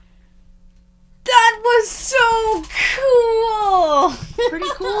 That was so cool. Pretty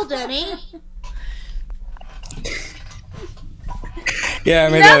cool, Denny. Yeah, I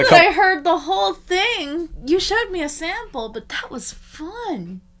made now that a that couple. I heard the whole thing, you showed me a sample, but that was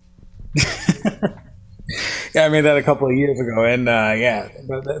fun. Yeah, I made that a couple of years ago, and yeah,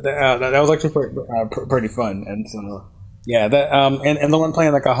 that was actually pretty fun. And so, yeah, that and the one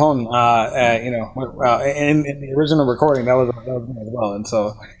playing the cajon, you know, in the original recording, that was me as well. And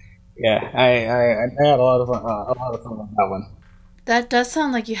so, yeah, I had a lot of fun with that one. That does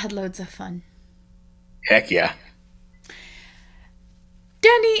sound like you had loads of fun. Heck yeah.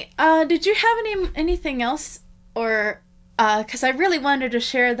 Danny, did you have anything else, or because I really wanted to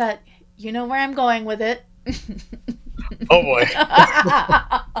share that. You know where I'm going with it. Oh boy.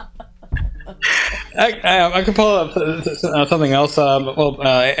 I could pull up something else. Well,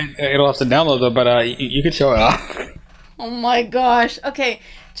 it'll have to download though, but you could show it off. Oh my gosh. Okay,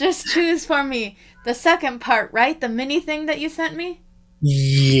 just choose for me the second part, right? The mini thing that you sent me?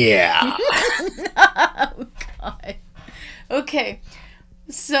 Yeah. Oh god. Okay.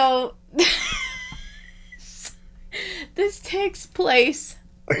 So this takes place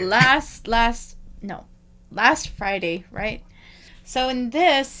last Friday, right? So in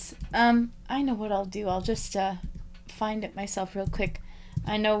this, I know what I'll do. I'll just find it myself real quick.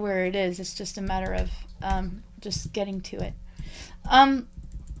 I know where it is. It's just a matter of just getting to it.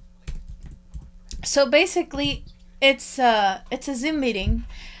 So basically, it's a Zoom meeting.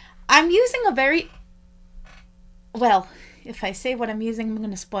 I'm using a very well. If I say what I'm using, I'm going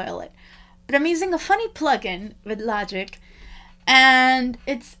to spoil it. But I'm using a funny plugin with Logic. And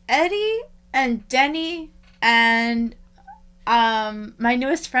it's Eddie and Denny and my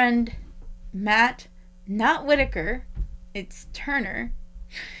newest friend, Matt, not Whitaker. It's Turner.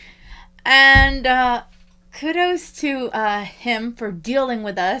 And kudos to him for dealing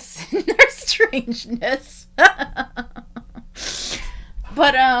with us in our strangeness.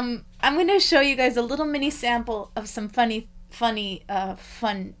 But I'm going to show you guys a little mini sample of some fun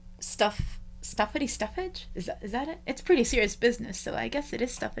stuff. Stuffity stuffage? Is that it? It's pretty serious business, so I guess it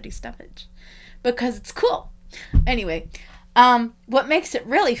is stuffity stuffage. Because it's cool. Anyway, what makes it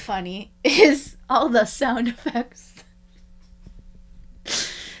really funny is all the sound effects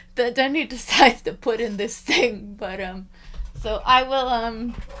that Denny decides to put in this thing. But so I will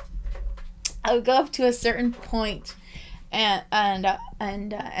I'll go up to a certain point and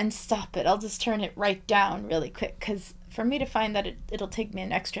stop it. I'll just turn it right down really quick, because for me to find that it'll take me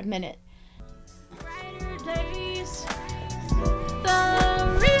an extra minute. Days, the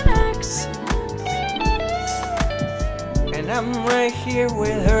remix. And I'm right here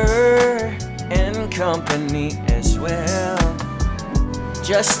with her and company as well,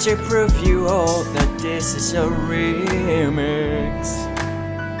 just to prove you all that this is a remix.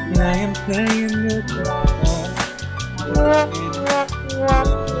 I am playing the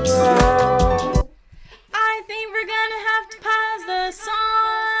I think we're gonna have to pause the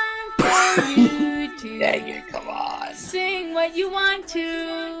song for you to Dang it, come on. sing what you want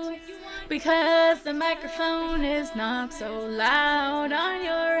to, because the microphone is not so loud on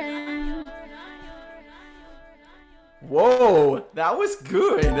your end. Whoa, that was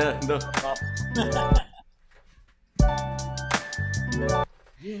good.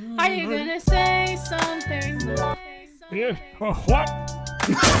 Are you gonna say something? Yeah, what?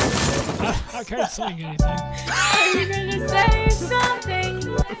 I can't sing anything. Are you gonna say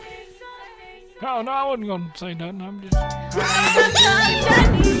something? Oh, no, I wasn't going to say nothing. I'm just...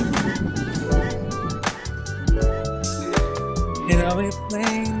 And I'll be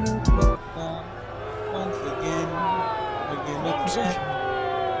playing the football once again. What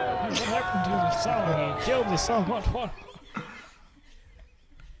happened to the song? He killed the song. What?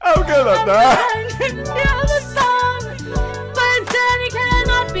 I'm gonna die. Kill the song, but then he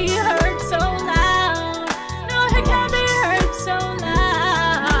cannot be heard so loud. No, he can't be heard so loud.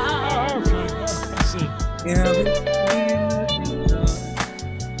 Oh, okay. I see. And I'll be playing the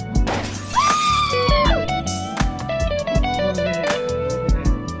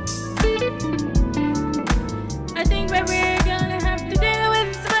I think what we're gonna have to do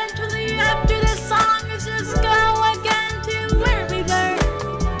is eventually, after this song, is just go again to where we were.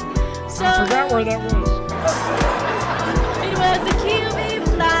 So I forgot where that was. it was the key of E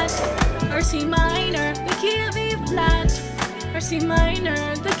flat, or C minor, the key of E flat, or C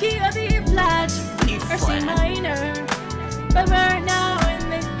minor, the key of E flat, or C minor, but we're now in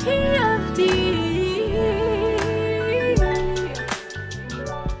the key of D.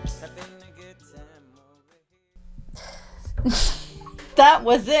 That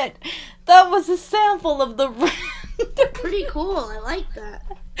was it. That was a sample of the. Pretty cool. I like that.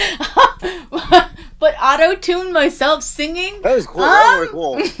 But auto-tune myself singing? That was cool. That was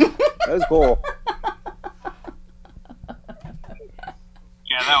cool. That was cool.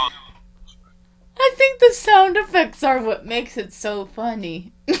 Yeah, that was. I think the sound effects are what makes it so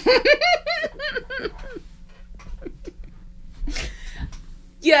funny.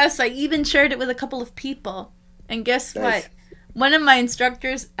 Yes, I even shared it with a couple of people. And guess Nice. what? One of my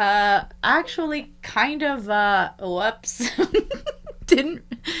instructors actually kind of whoops.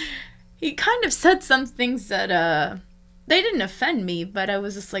 He kind of said some things that they didn't offend me, but I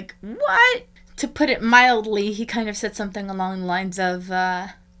was just like, what? To put it mildly, he kind of said something along the lines of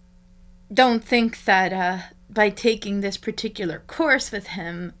don't think that by taking this particular course with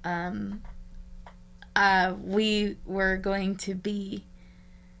him we were going to be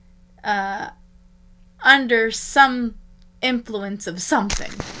under some influence of something,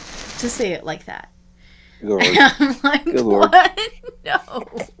 to say it like that. Good Lord. I'm like, Good Lord. what? No.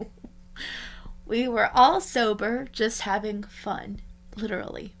 We were all sober, just having fun,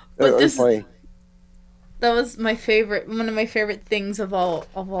 literally. But That was funny. that was my favorite, one of my favorite things of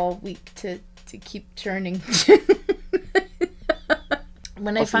all week to keep churning.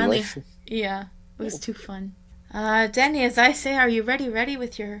 When I Awesome, finally, nice. yeah, it was too fun. Danny, as I say, are you ready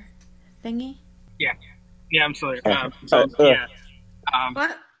with your thingy? Yeah. Yeah, I'm sorry. Oh, Yeah.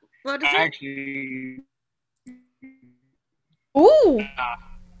 What? What is I it? actually. Ooh.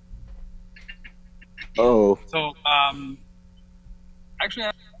 Oh. So, actually,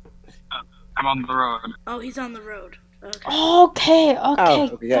 I'm on the road. Oh, he's on the road. Okay. Okay,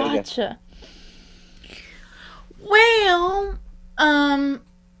 okay, yeah, yeah. gotcha. Well, I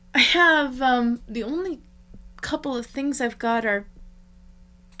have, the only couple of things I've got are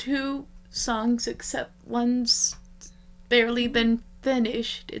 2 songs, except one's barely been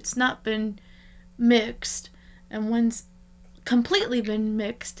finished. It's not been mixed, and one's completely been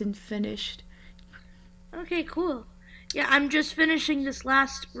mixed and finished. Okay, cool. Yeah, I'm just finishing this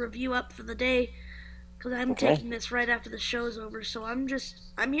last review up for the day because I'm Okay. taking this right after the show's over. So I'm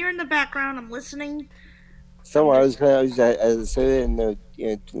here in the background. I'm listening. So I was saying,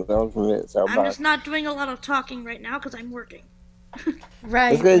 learn from it. So I'm just not doing a lot of talking right now because I'm working.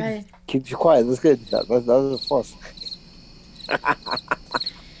 Right, That's good. right. Keep you quiet. That's good. That was a plus.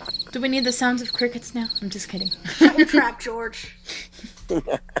 Do we need the sounds of crickets now? I'm just kidding. Shut your trap, George.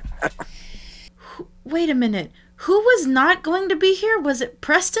 Wait a minute. Who was not going to be here? Was it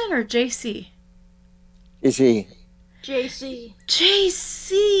Preston or JC? Is he? JC.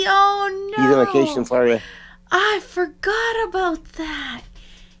 JC, oh no. He's on vacation in Florida. I forgot about that.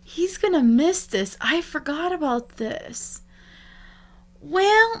 He's gonna miss this. I forgot about this.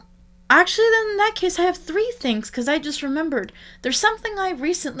 Well, actually, then in that case, I have 3 things because I just remembered. There's something I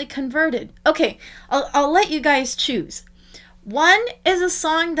recently converted. Okay, I'll let you guys choose. One is a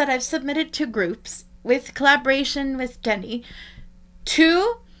song that I've submitted to groups with collaboration with Denny.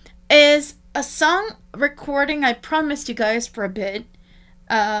 2 is a song recording I promised you guys for a bit.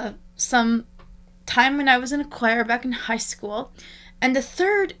 Some time when I was in a choir back in high school. And the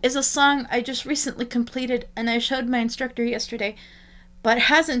 3rd is a song I just recently completed and I showed my instructor yesterday, but it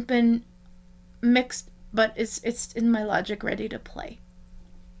hasn't been mixed, but it's in my Logic ready to play.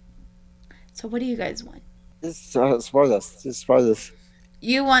 So what do you guys want? Just surprise us. Just surprise us.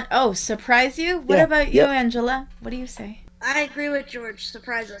 You want, surprise you? What Yeah, about you, yep. Angela? What do you say? I agree with George.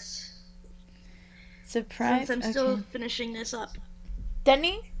 Surprise us. Surprise? Since I'm still Okay. finishing this up.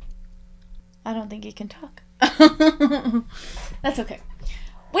 Denny? I don't think he can talk. That's okay.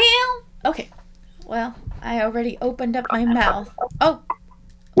 Well, okay. Well, I already opened up my mouth. Oh.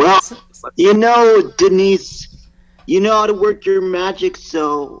 Well, Denise, you know how to work your magic,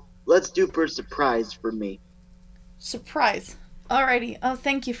 so let's do for a surprise for me. Surprise. Alrighty. Oh,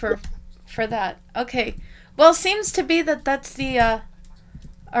 thank you for that. Okay. Well, seems to be that that's the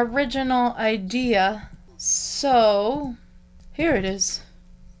original idea. So, here it is.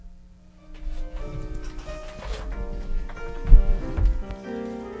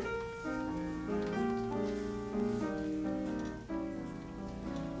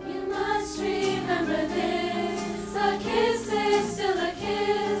 You must remember this. A kiss is still a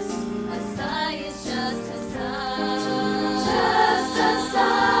kiss. A sigh is just a sigh. Just a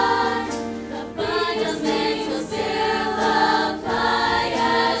sigh. The fundamental still apply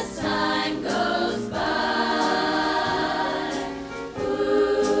as time goes by. Ooh.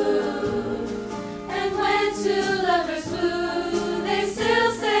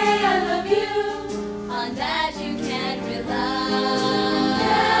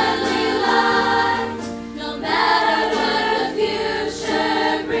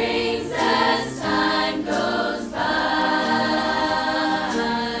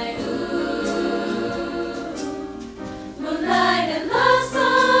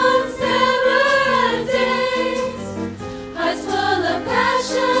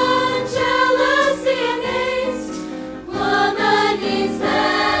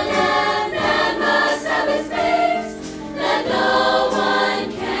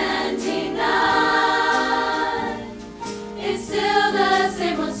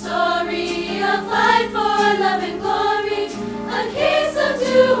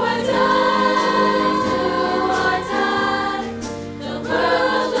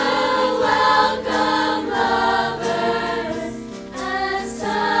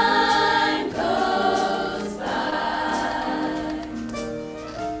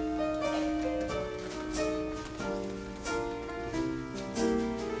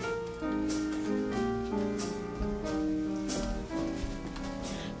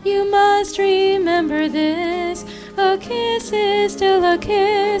 must remember this. A kiss is still a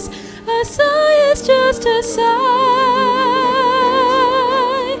kiss. A sigh is just a sigh.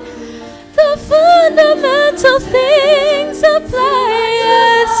 The fundamental things apply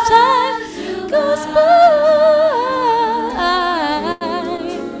as time goes by.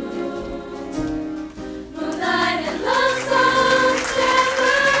 Moonlight and love songs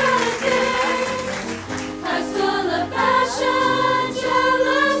never again. Hearts full of passion,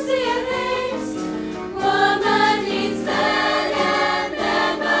 jealousy and hate. Woman needs man and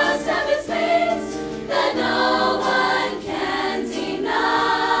man must have his fate that no one can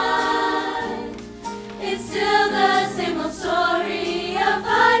deny. It's still the same old story, a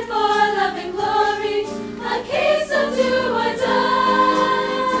fight for love and glory, a case of do or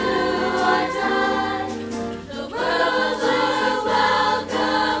die, do or die. The world will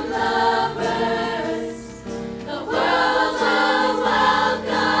welcome lovers. The world will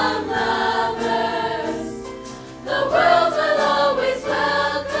welcome lovers. The world will always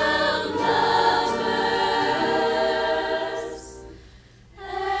welcome lovers.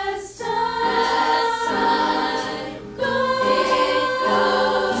 As time goes by.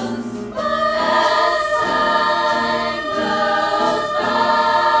 As time goes by.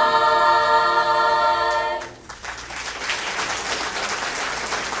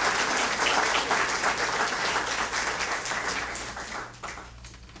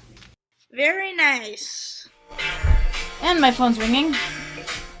 Very nice. And my phone's ringing.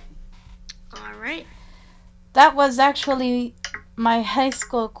 All right. That was actually my high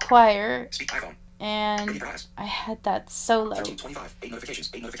school choir, and I had that solo.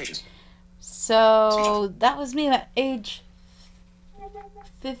 So that was me at age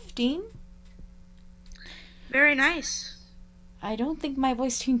 15. Very nice. I don't think my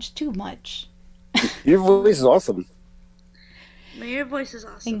voice changed too much. Your voice is awesome. Your voice is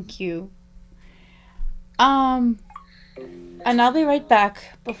awesome. Thank you. And I'll be right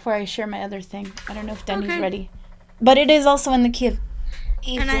back before I share my other thing. I don't know if Denny's Okay. ready. But it is also in the key of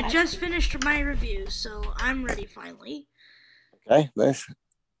E And I flat. just finished my review, so I'm ready finally. Okay, nice.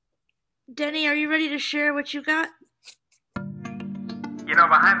 Denny, are you ready to share what you got? You know,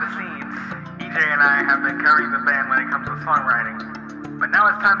 behind the scenes, EJ and I have been carrying the band when it comes to songwriting. But now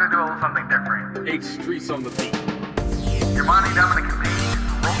it's time to do a little something different. H-Streets on the beat. Giovanni, Dominic, and Paige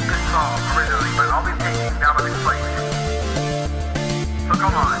wrote this song originally, but I'll be taking Dominic's place. So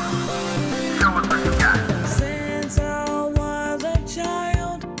come on, show us what you got. Since I was a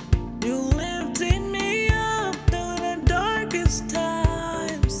child, you lifted me up through the darkest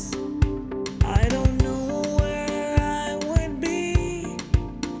times. I don't know where I would be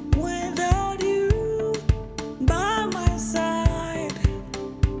without you by my side.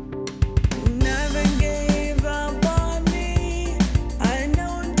 You never gave up on me. I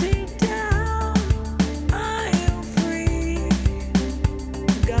know deep down I am free.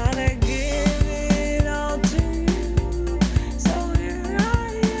 Gotta give it all to you. So here I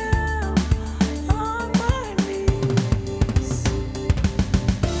am on my knees.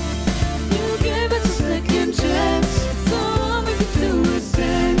 You gave us a second chance, so all we can do is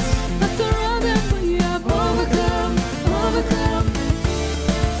dance. After all that we have overcome.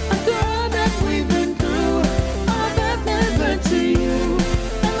 After all that we've been through, our path never to you.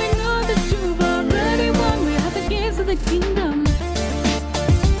 And we know that you've already won. We have the keys to the kingdom.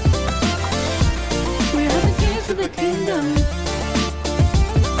 We have the keys to the kingdom.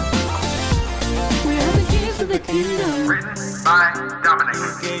 We have the keys to the kingdom. Written by Dominic. You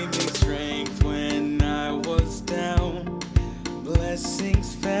gave me strength when I was down.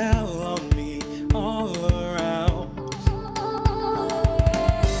 Blessings fell on me all around.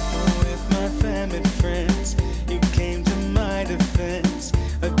 With my family and friends, you came to my defense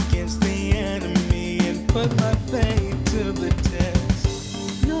against the enemy and put my faith to the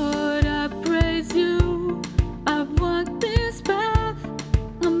test. Lord, I praise you. I've walked this path.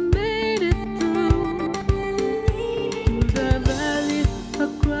 I made it through. Through the valley,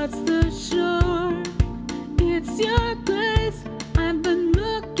 across the shore. It's your grace I've been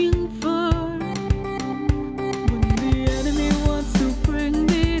looking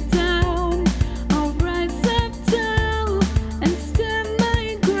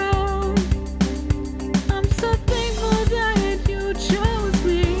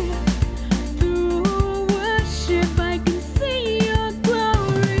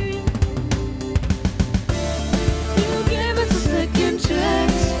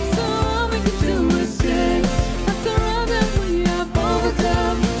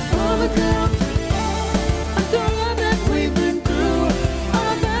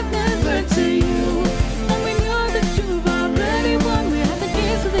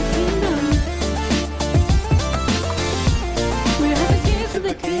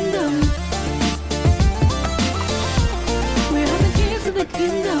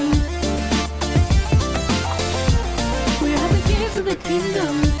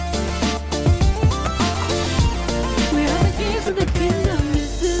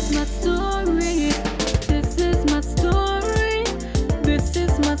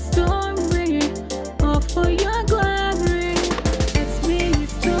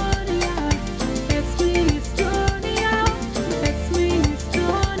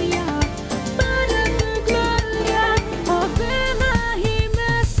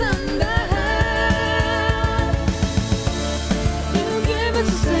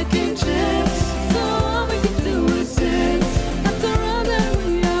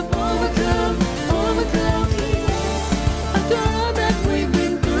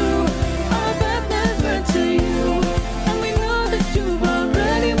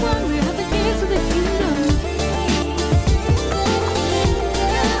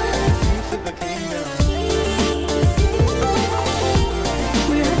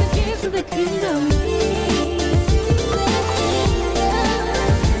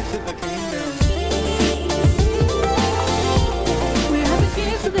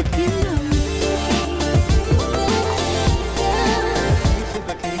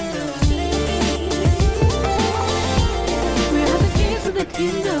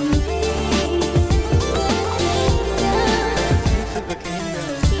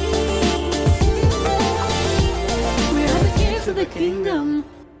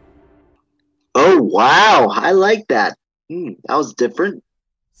wow. I like that. That was different.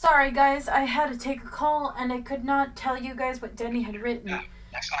 Sorry, guys, I had to take a call and I could not tell you guys what Denny had written.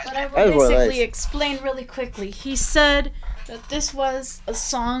 But I will basically explain really quickly. He said that this was a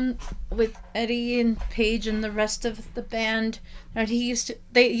song with Eddie and Paige and the rest of the band that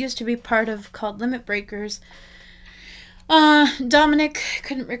they used to be part of, called Limit Breakers. Dominic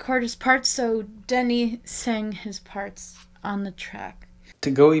couldn't record his parts, so Denny sang his parts on the track.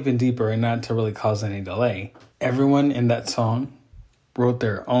 To go even deeper and not to really cause any delay, everyone in that song wrote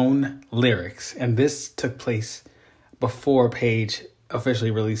their own lyrics, and this took place before Paige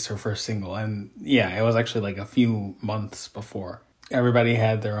officially released her first single. And yeah, it was actually like a few months before. Everybody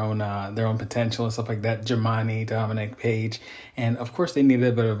had their own potential and stuff like that. Jemani, Dominic, Paige, and of course they needed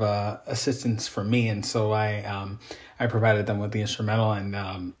a bit of assistance from me, and so I provided them with the instrumental.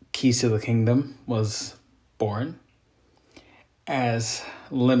 And Keys to the Kingdom was born as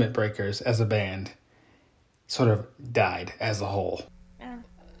Limit Breakers as a band sort of died as a whole.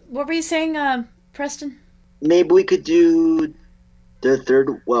 What were you saying, Preston? Maybe we could do the third,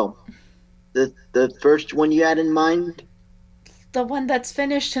 the first one you had in mind? The one that's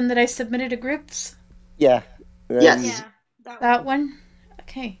finished and that I submitted to groups? Yeah. Yes. Yeah, that one?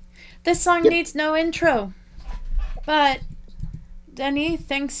 Okay. This song needs no intro. But, Denny,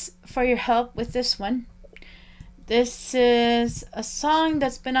 thanks for your help with this one. This is a song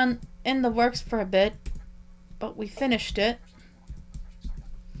that's been in the works for a bit, but we finished it.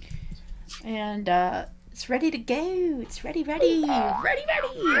 And it's ready to go. It's ready. Ready.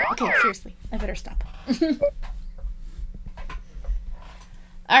 Okay, seriously, I better stop.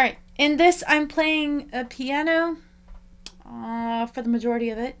 Alright, in this I'm playing a piano for the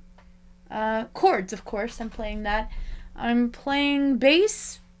majority of it. Chords, of course, I'm playing that. I'm playing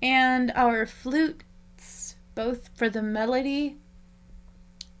bass and our flutes, both for the melody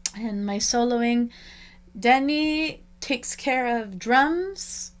and my soloing. Denny takes care of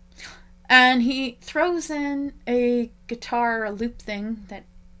drums. And he throws in a guitar loop thing that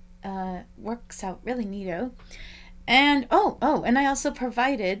works out really neato. And and I also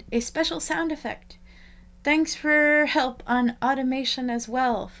provided a special sound effect. Thanks for help on automation as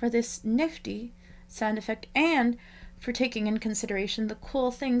well for this nifty sound effect and for taking in consideration the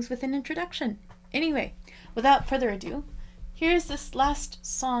cool things with an introduction. Anyway, without further ado, here's this last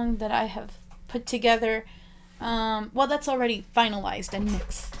song that I have put together. That's already finalized and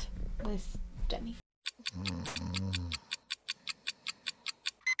mixed with Denny.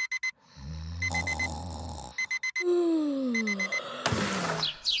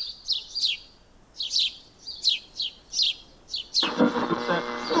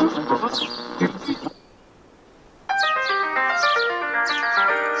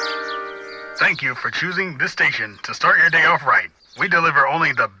 Thank you for choosing this station to start your day off right. We deliver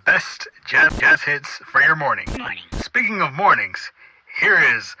only the best jazz hits for your morning. Speaking of mornings, here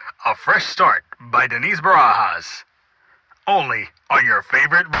is A Fresh Start by Denise Barajas. Only on your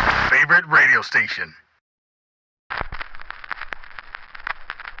favorite radio station.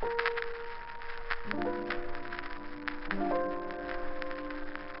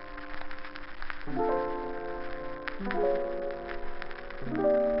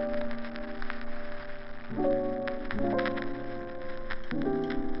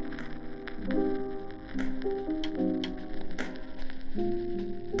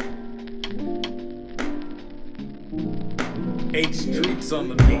 H Streets on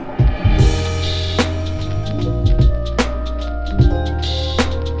the beat.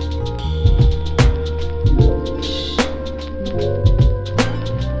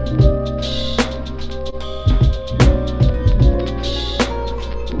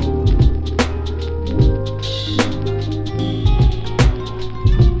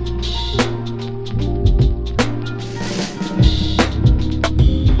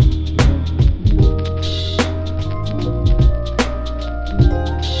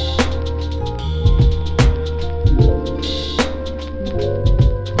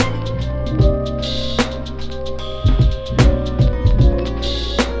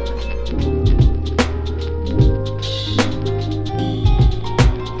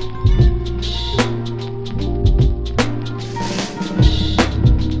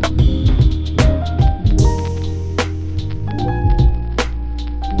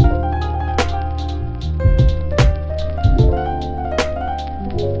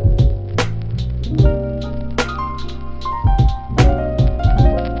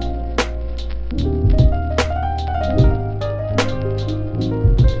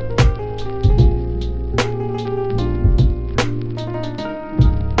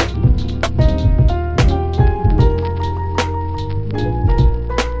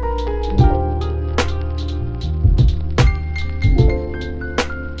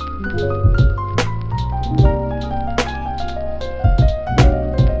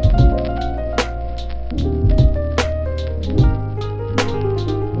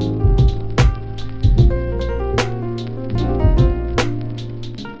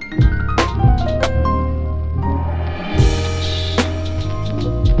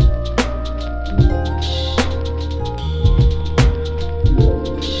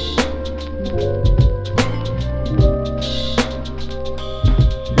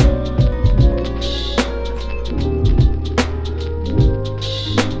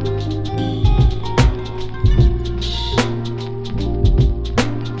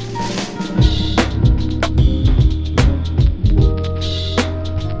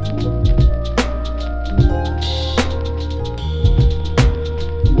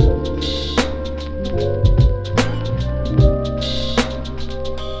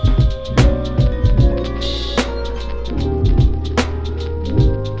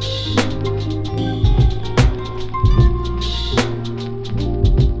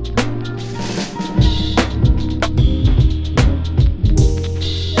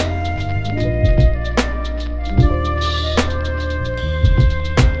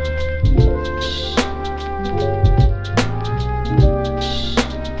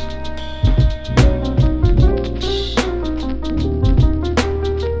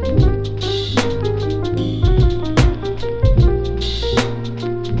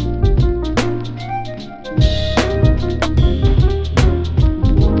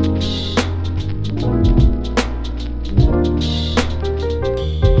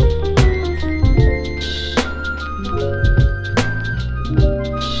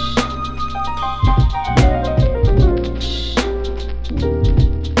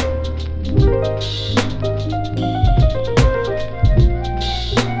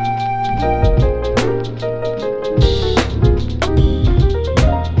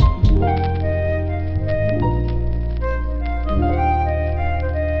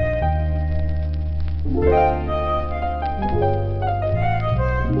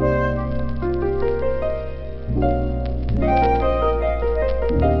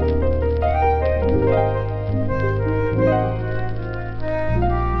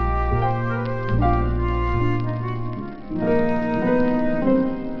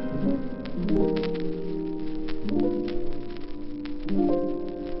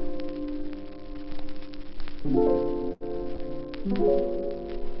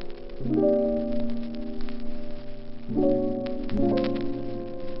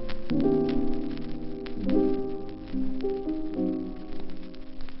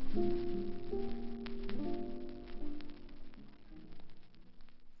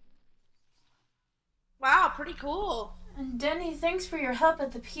 Wow, pretty cool. And Denny, thanks for your help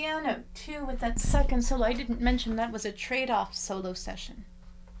at the piano, too, with that second solo. I didn't mention that was a trade-off solo session.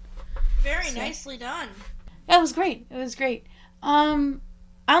 Very nicely done. Yeah, it was great. It was great.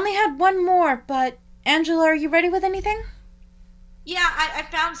 I only had one more, but Angela, are you ready with anything? Yeah, I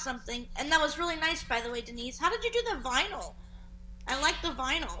found something, and that was really nice, by the way, Denise. How did you do the vinyl? I like the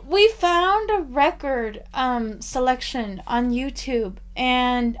vinyl. We found a record selection on YouTube,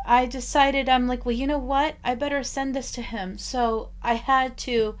 and I decided, I'm like, well, you know what? I better send this to him. So I had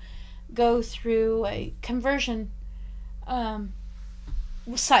to go through a conversion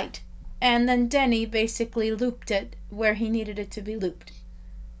site, and then Denny basically looped it where he needed it to be looped.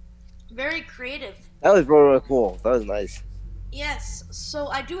 Very creative. That was really, really cool. That was nice. Yes, so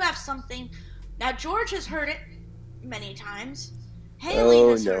I do have something. Now, George has heard it many times. Haley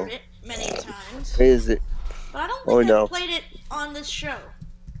has heard it many times. What is it? But I don't think I've played it on this show.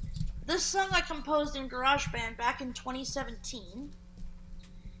 This song I composed in GarageBand back in 2017.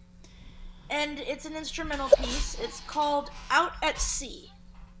 And it's an instrumental piece. It's called Out at Sea.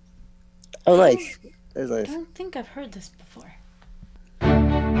 Oh, nice. That's I nice. don't think I've heard this before.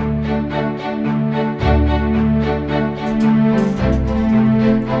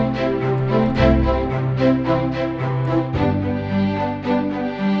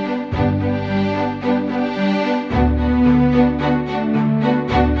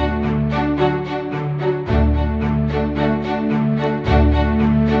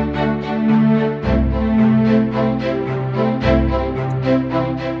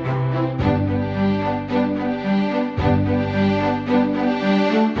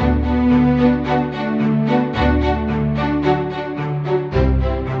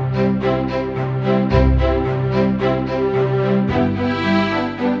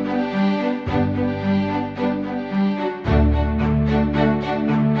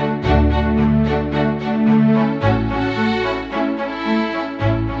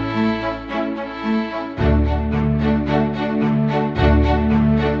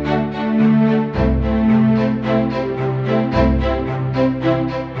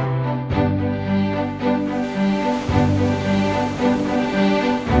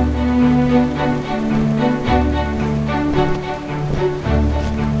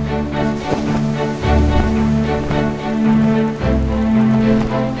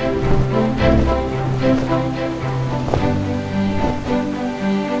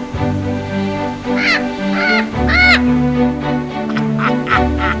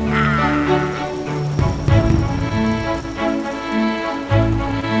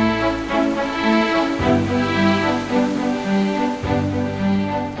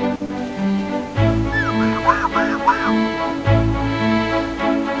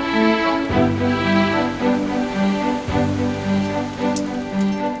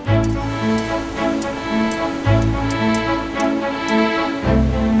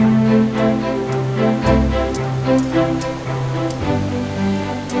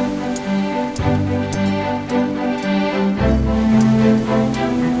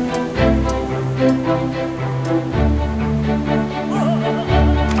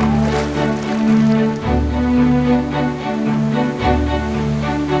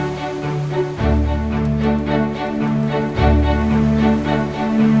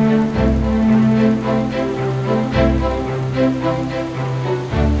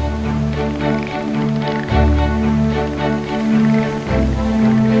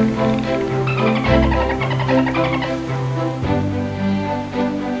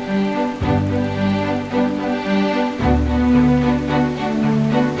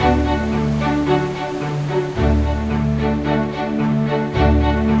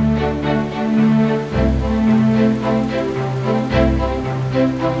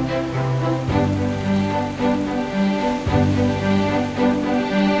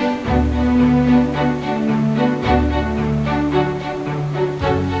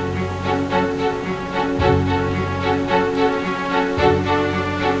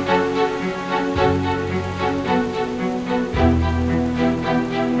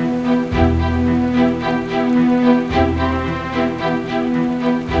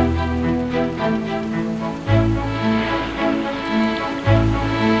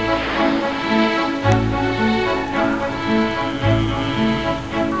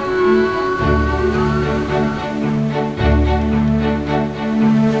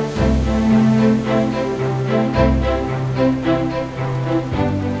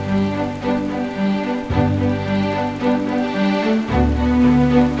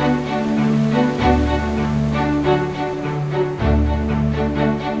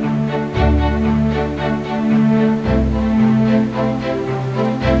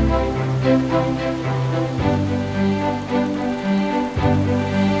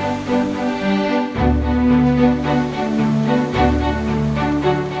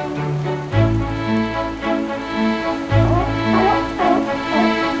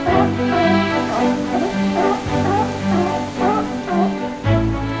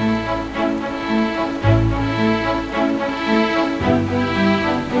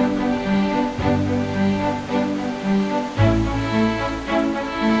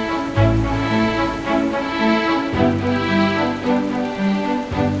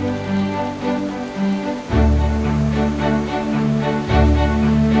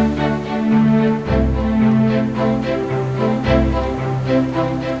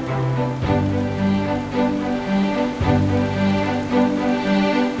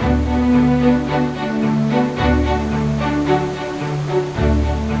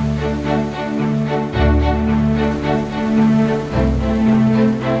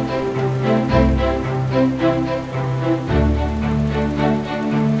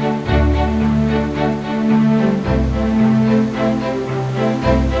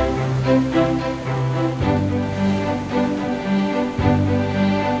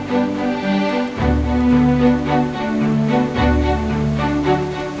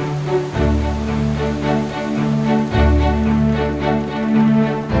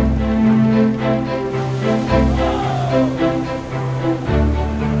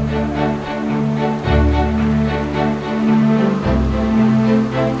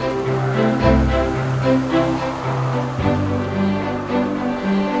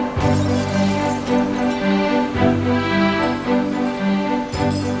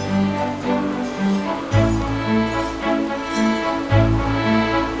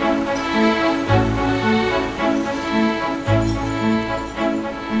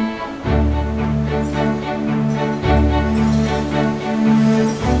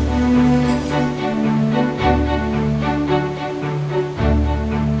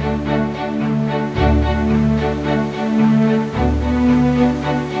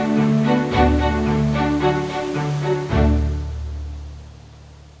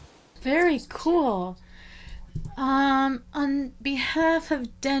 Very cool. On behalf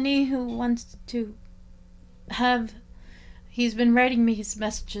of Denny, who wants to he's been writing me his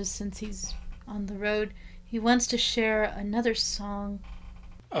messages since he's on the road. He wants to share another song.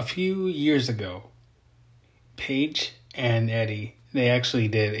 A few years ago, Paige and Eddie, they actually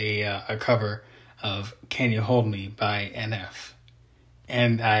did a cover of Can You Hold Me by NF.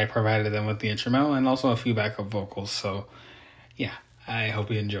 And I provided them with the instrumental and also a few backup vocals. So, yeah, I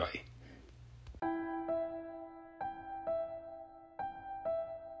hope you enjoy.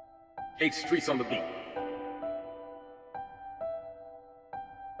 H Streets on the beat.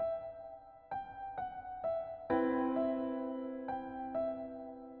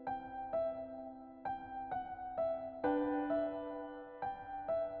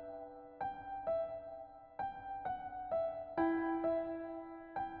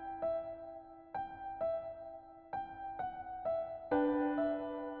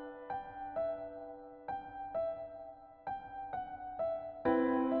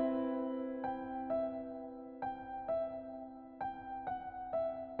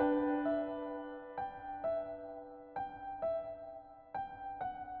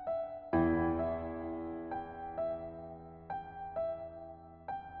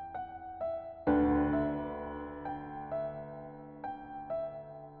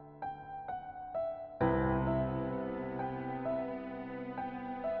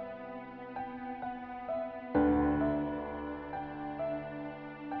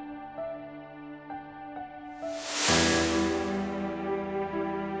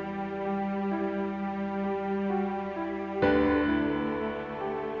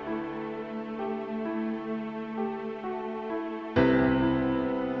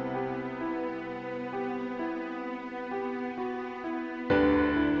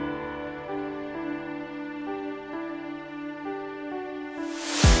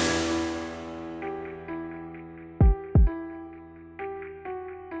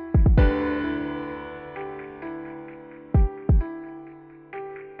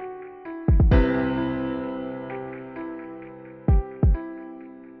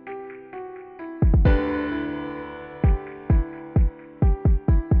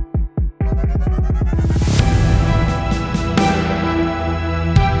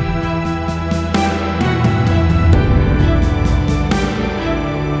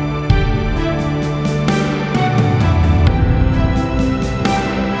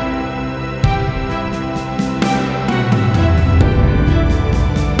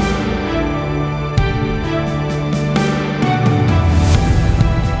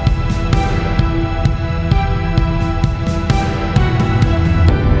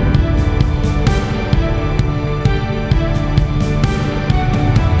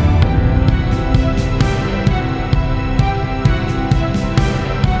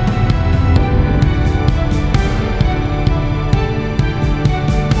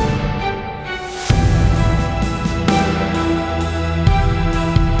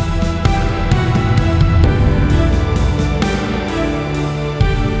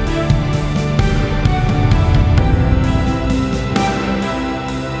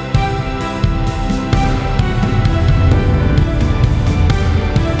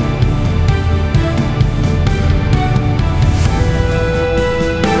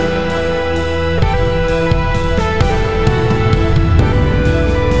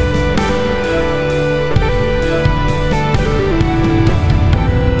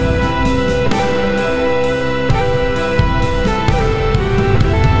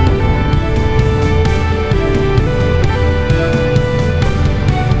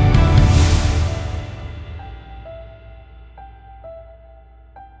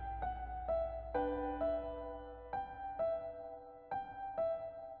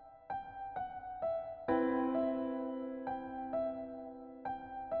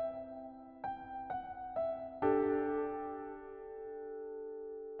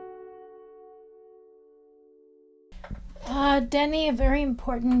 Denny, a very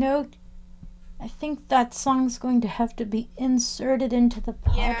important note. I think that song's going to have to be inserted into the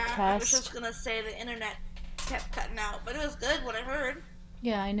podcast. Yeah, I was just gonna say the internet kept cutting out, but it was good what I heard.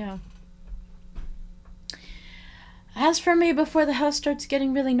 Yeah, I know. As for me, before the house starts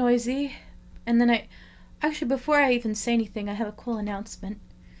getting really noisy, and then actually, before I even say anything, I have a cool announcement.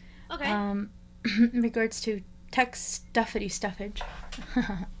 Okay. In regards to tech stuffage. Stuffage.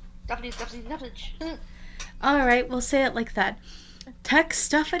 Alright, we'll say it like that. Tech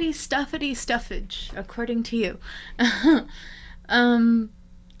stuffage, according to you.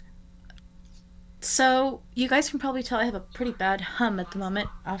 So, you guys can probably tell I have a pretty bad hum at the moment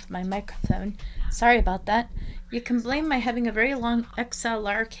off my microphone. Sorry about that. You can blame my having a very long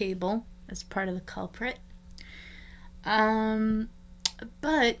XLR cable as part of the culprit.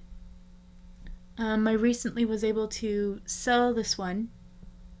 But I recently was able to sell this one.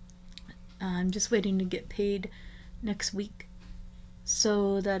 I'm just waiting to get paid next week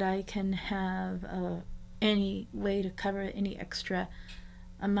so that I can have any way to cover any extra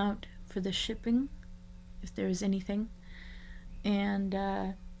amount for the shipping, if there is anything. And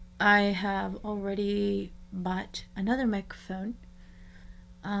I have already bought another microphone,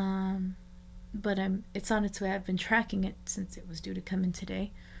 but it's on its way. I've been tracking it since it was due to come in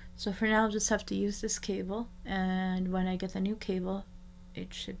today. So for now, I'll just have to use this cable, and when I get the new cable,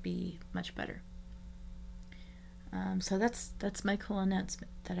 it should be much better. So that's my cool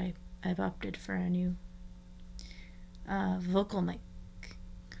announcement, that I've opted for a new vocal mic.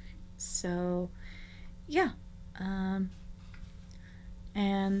 So yeah,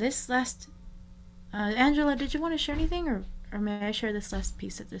 and this last Angela, did you want to share anything, or may I share this last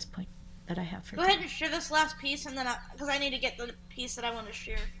piece at this point that I have for Go ahead and share this last piece, and then because I need to get the piece that I want to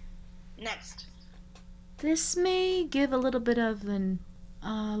share next. This may give a little bit of an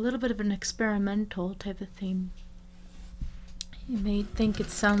experimental type of theme. You may think it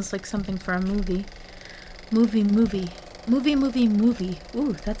sounds like something for a movie. Movie.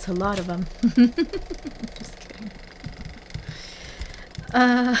 Ooh, that's a lot of them. Just kidding.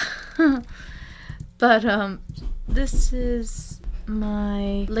 But this is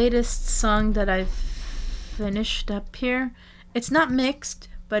my latest song that I've finished up here. It's not mixed,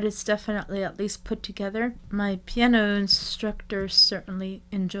 but it's definitely at least put together. My piano instructor certainly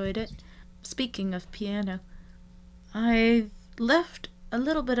enjoyed it. Speaking of piano, I've left a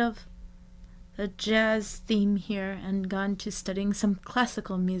little bit of the jazz theme here and gone to studying some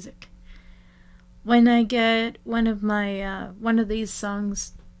classical music. When I get one of these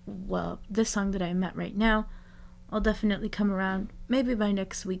songs, well, this song that I'm at right now, I'll definitely come around maybe by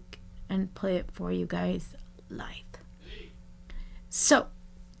next week and play it for you guys live. So,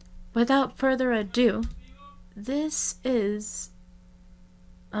 without further ado, this is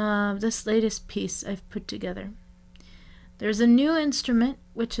this latest piece I've put together. There's a new instrument,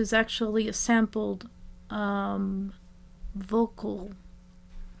 which is actually a sampled vocal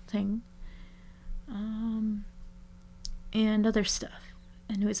thing, and other stuff.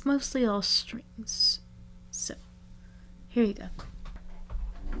 And it's mostly all strings. So, here you go.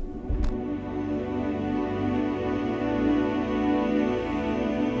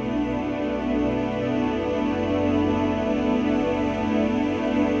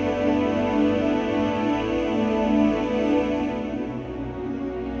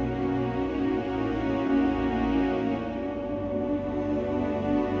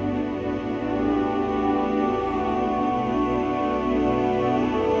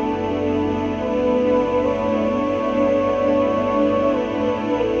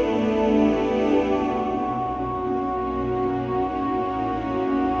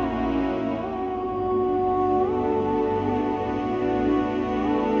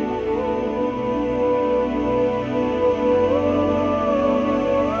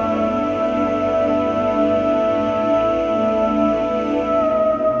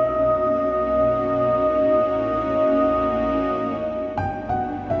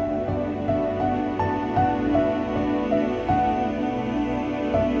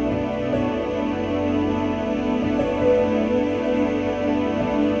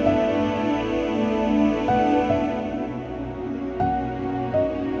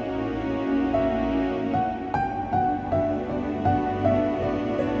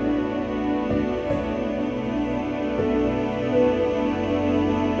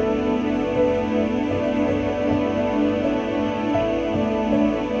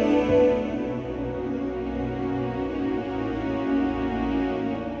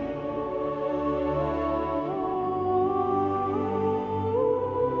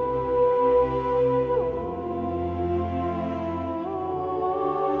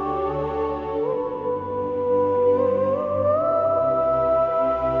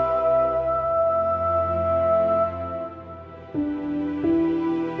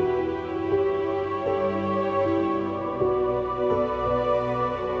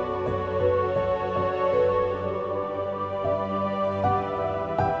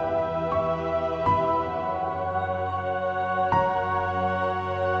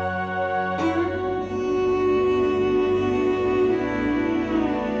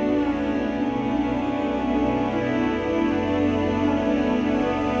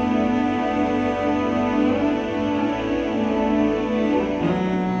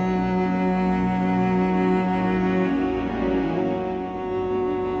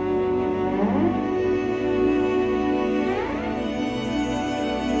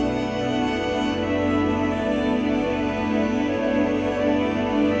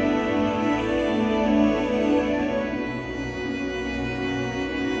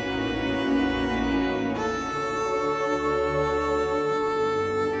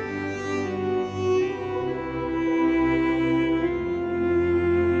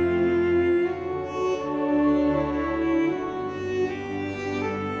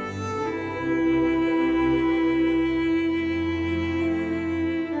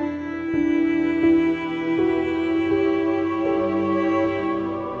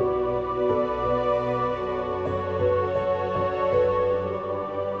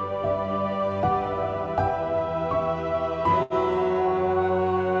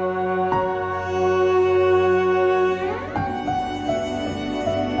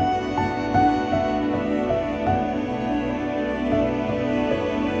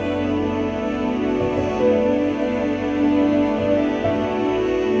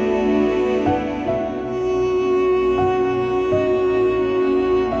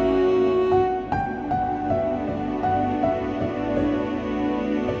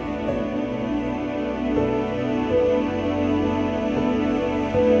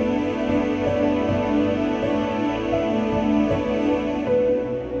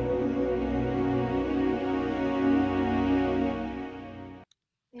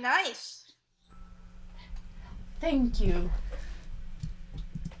 Thank you.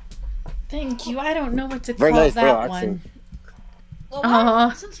 Thank you. I don't know what to Very call nice, that relaxing. one.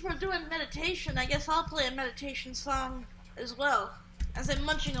 Well, since we're doing meditation, I guess I'll play a meditation song as well, as I'm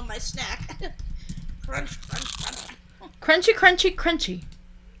munching on my snack. Crunch, crunch, crunch. Crunchy, crunchy, crunchy.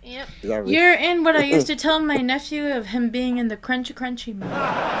 Yep. You're in what I used to tell my nephew of him being in the crunchy, crunchy mode.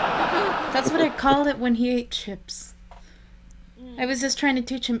 That's what I called it when he ate chips. I was just trying to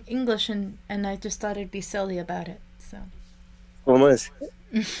teach him English, and I just thought it'd be silly about it. So. Oh, nice.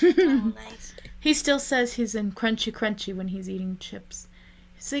 Nice. He still says he's in crunchy, crunchy when he's eating chips.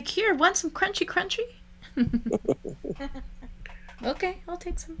 He's like, "Here, want some crunchy, crunchy?" Okay, I'll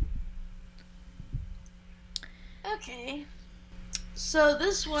take some. Okay. So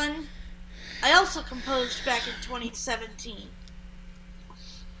this one, I also composed back in 2017.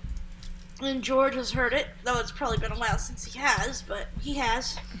 And George has heard it, though it's probably been a while since he has, but he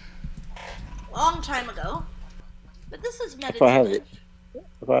has. Long time ago. But this is meditative. If I have it.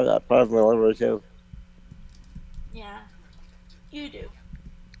 If I got part of my liver too. Yeah, you do.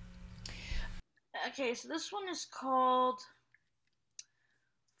 Okay, so this one is called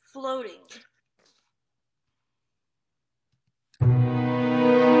Floating.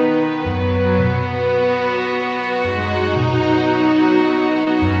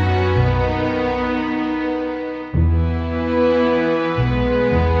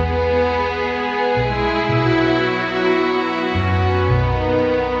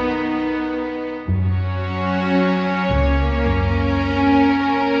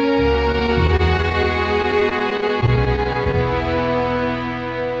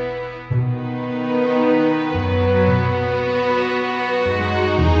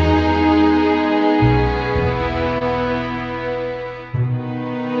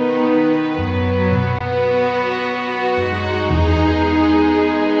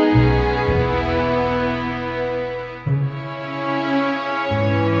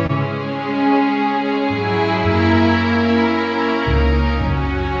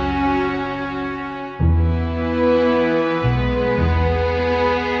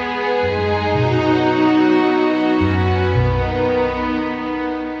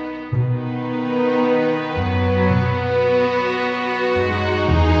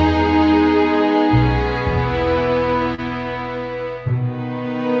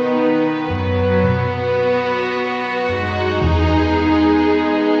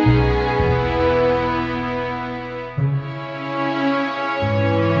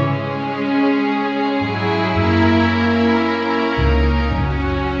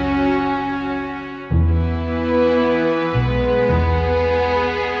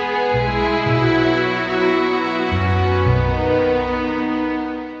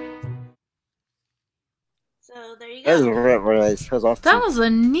 So there you That was go. very nice. That was awesome. That was a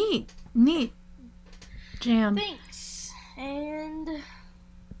neat jam. Thanks. And let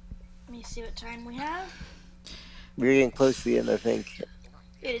me see what time we have. We're getting close to the end, I think.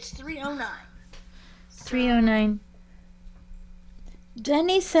 It's 3:09. 3:09.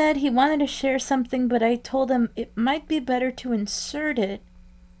 Denny said he wanted to share something, but I told him it might be better to insert it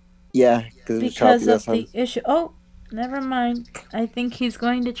Yeah, because because of the issue. Oh, never mind. I think he's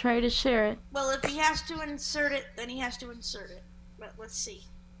going to try to share it. Well, if he has to insert it, then he has to insert it. But let's see.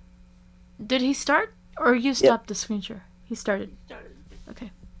 Did he start? Or you stopped the screen share? He started. Started.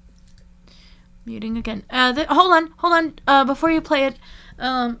 Okay. Muting again. Hold on. Before you play it,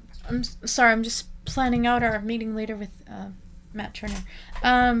 I'm sorry. I'm just planning out our meeting later with Matt Turner.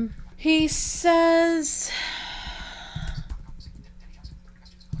 He says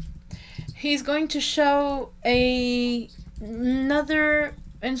he's going to show another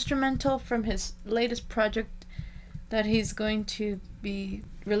instrumental from his latest project that he's going to be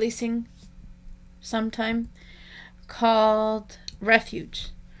releasing sometime called Refuge.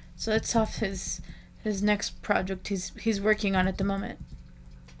 So it's off his next project he's working on at the moment.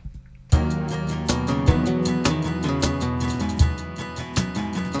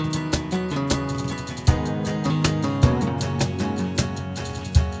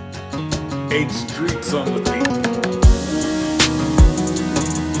 Eight streets on the beat.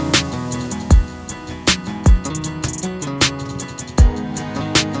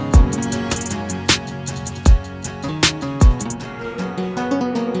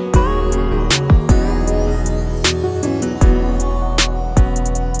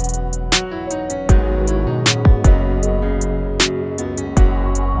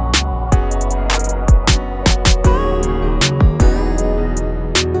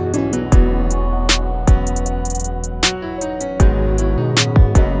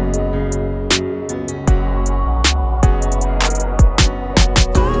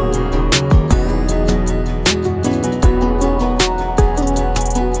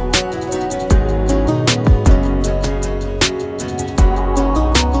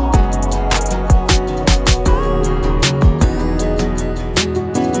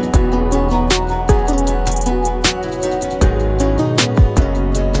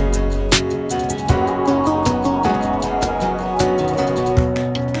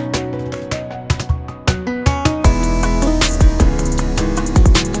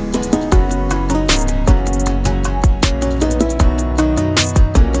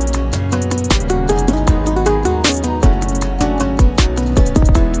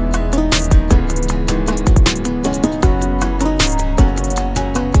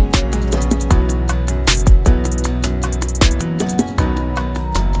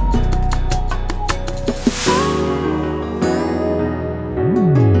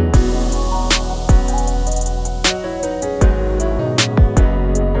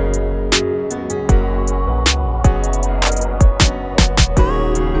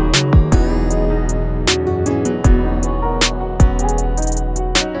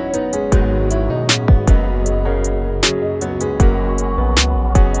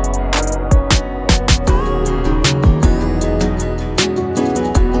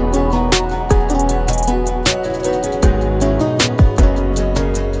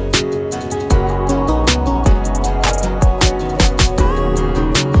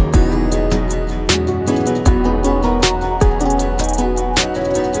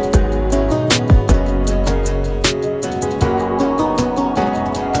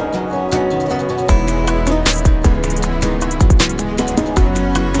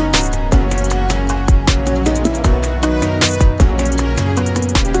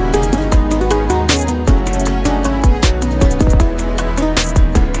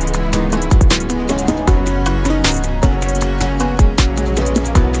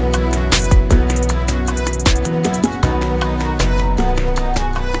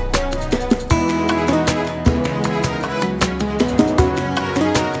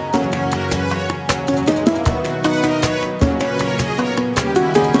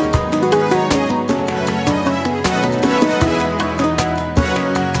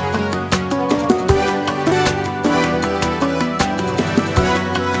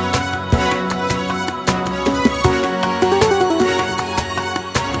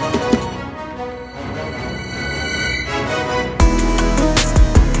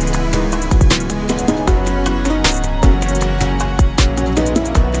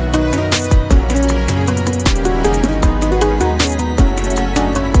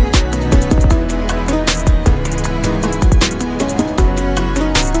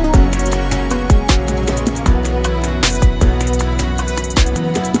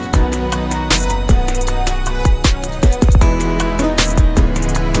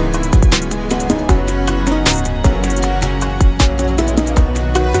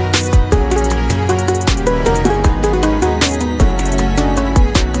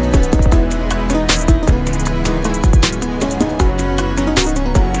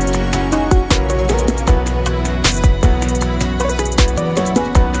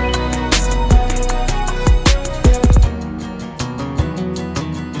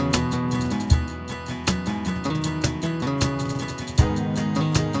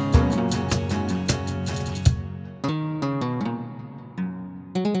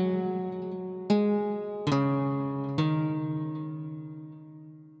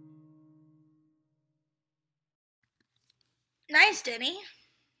 nice, Denny.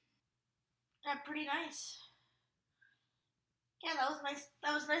 Yeah, pretty nice. Yeah, that was nice.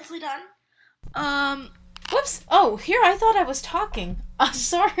 That was nicely done. Whoops. Oh, here I thought I was talking.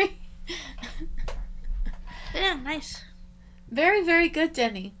 Sorry. Yeah, nice. Very, very good,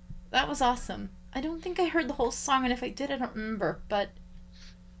 Denny. That was awesome. I don't think I heard the whole song, and if I did, I don't remember. But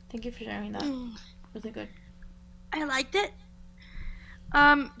thank you for sharing that. Really good. I liked it.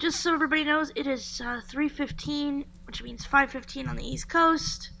 Just so everybody knows, it is 3:15, which means 5:15 on the East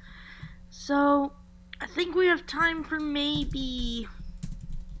Coast. So I think we have time for maybe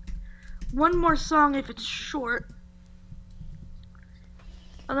one more song if it's short.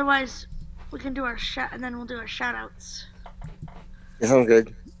 Otherwise, we can do our and then we'll do our shout-outs. That sounds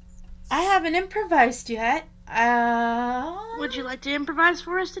good. I haven't improvised yet. Would you like to improvise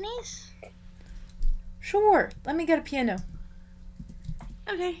for us, Denise? Sure. Let me get a piano.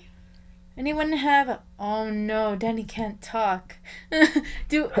 Okay. Anyone have a... Oh no, Danny can't talk.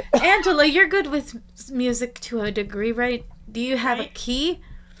 Angela, you're good with music to a degree, right? Do you have a key?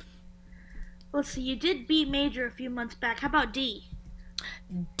 Let's see, you did B major a few months back. How about D?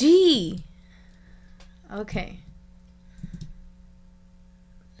 D. Okay.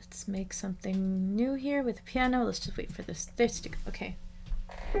 Let's make something new here with the piano. Let's just wait for this to go. Okay.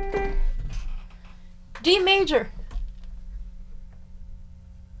 D major.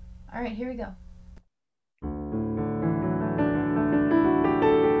 All right, here we go.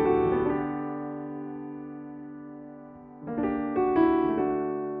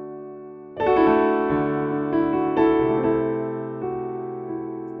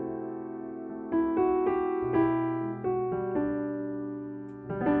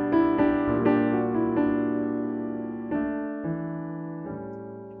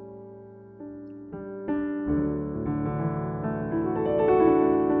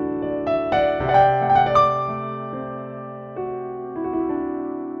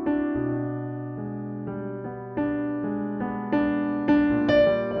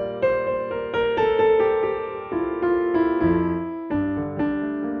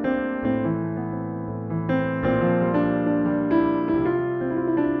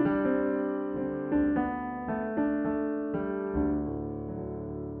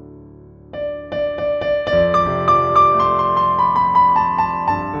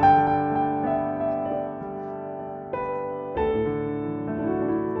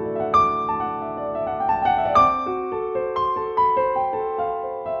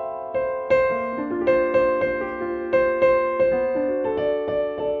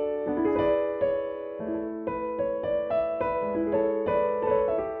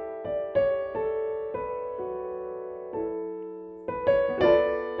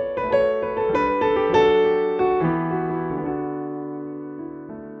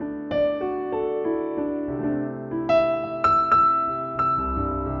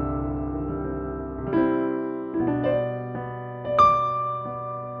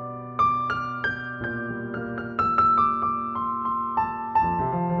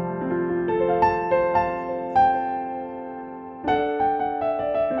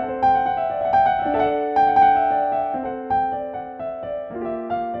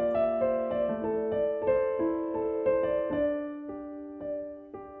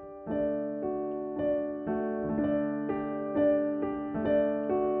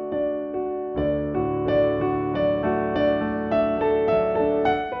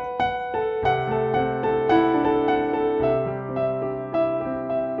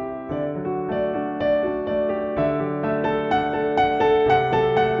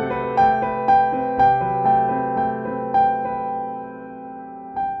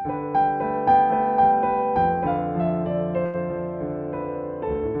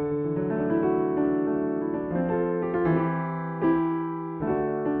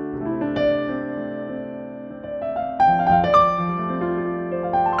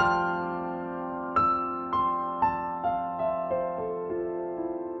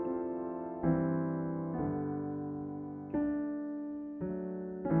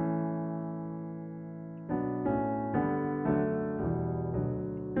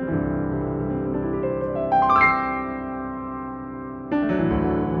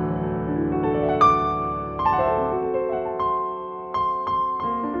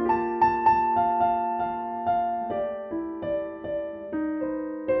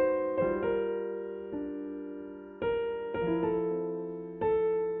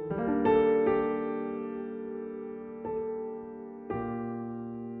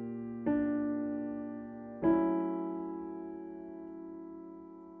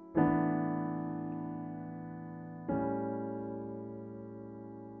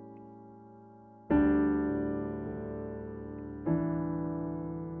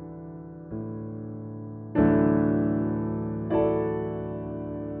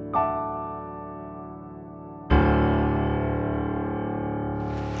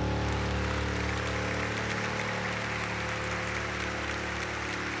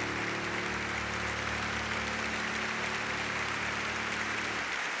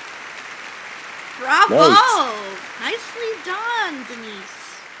 Bravo! Nice. Nicely done,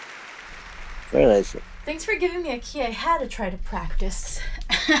 Denise. Very nice. Thanks for giving me a key. I had to try to practice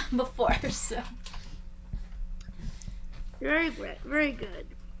before, so. Very good. Very good.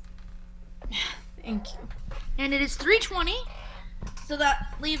 Thank you. And it is 3:20, so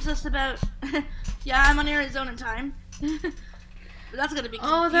that leaves us about. Yeah, I'm on Arizona time. But that's gonna be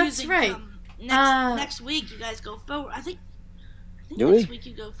confusing. Oh, that's right. Next week, you guys go forward. I think Do we? next week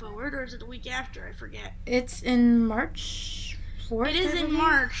you go forward, or is it the week after? I forget. It's in March 4th. It is I in believe?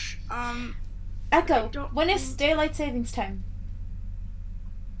 March. Echo, when is daylight savings time?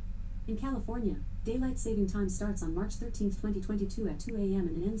 In California, daylight saving time starts on March 13th, 2022 at 2 a.m.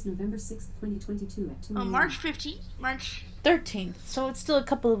 and ends November 6th, 2022 at 2 a.m. March 15th? March 13th, so it's still a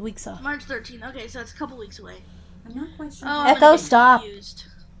couple of weeks off. March 13th. Okay, so it's a couple weeks away. I'm not quite sure. Oh, I'm Echo, gonna get stop. confused.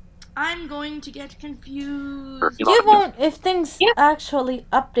 I'm going to get confused. You won't if things actually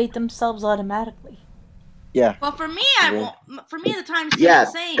update themselves automatically. Yeah. Well, for me, I won't. For me, the time's still Yeah,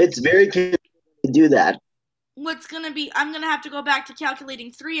 the same. it's very convenient to do that. What's gonna be? I'm gonna have to go back to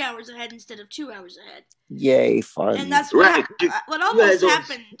calculating 3 hours ahead instead of 2 hours ahead. Yay, fun. And that's what what almost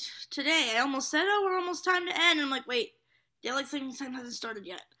happened today. I almost said, "Oh, we're almost time to end," and I'm like, "Wait, daylight savings time hasn't started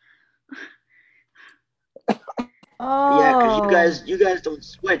yet." Yeah, Oh. because you guys don't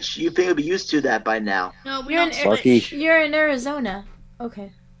switch. You think you'll be used to that by now. No, we You're don't in, switch. you're in Arizona.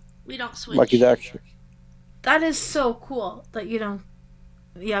 Okay. We don't switch. Lucky duck. That is so cool that you don't.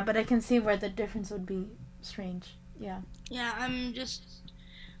 Yeah, but I can see where the difference would be strange. Yeah. Yeah, I'm just.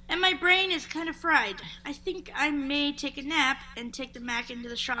 And my brain is kind of fried. I think I may take a nap and take the Mac into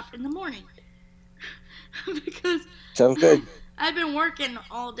the shop in the morning. Because Sounds good. I've been working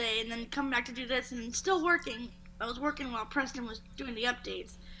all day and then come back to do this and still working. I was working while Preston was doing the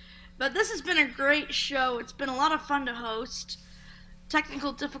updates. But this has been a great show. It's been a lot of fun to host.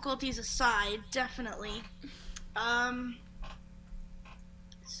 Technical difficulties aside, definitely.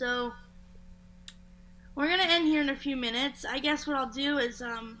 So we're gonna end here in a few minutes. I guess what I'll do is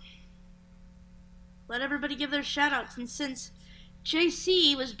let everybody give their shout outs, and since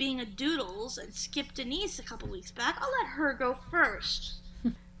JC was being a doodles and skipped Denise a couple weeks back, I'll let her go first.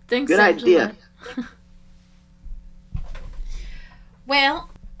 Thanks, Good Angela. idea. Well,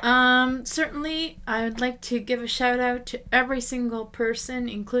 certainly I would like to give a shout out to every single person,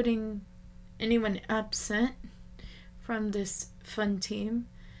 including anyone absent from this fun team.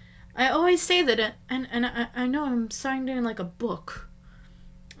 I always say that, and I know I'm sounding like a book,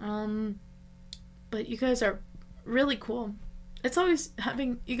 but you guys are really cool. It's always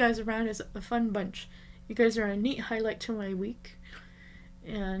having you guys around is a fun bunch. You guys are a neat highlight to my week,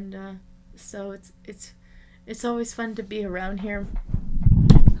 and so it's always fun to be around here.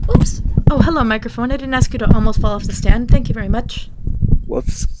 Oops! Oh, hello, microphone. I didn't ask you to almost fall off the stand. Thank you very much.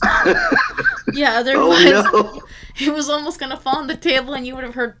 Whoops. Yeah, there Oh, was. no. It was almost gonna fall on the table, and you would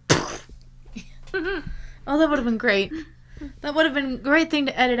have heard. Oh, that would have been great. That would have been a great thing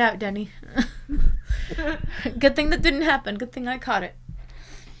to edit out, Denny. Good thing that didn't happen. Good thing I caught it.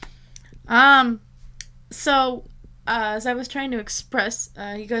 So, as I was trying to express,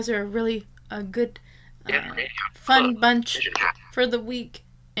 you guys are really a good, fun bunch for the week,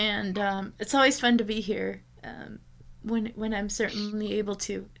 and it's always fun to be here. When I'm certainly able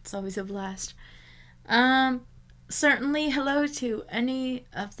to, it's always a blast. Certainly, hello to any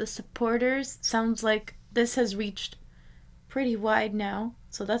of the supporters. Sounds like this has reached pretty wide now,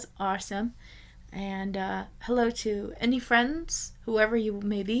 so that's awesome. And hello to any friends, whoever you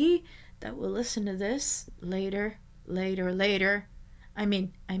may be, that will listen to this later. I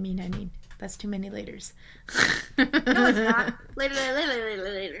mean. That's too many laters. No, it's not. Later.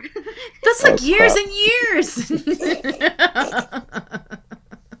 That's like Oh, years crap. and years.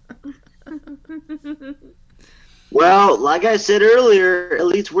 Well, like I said earlier, at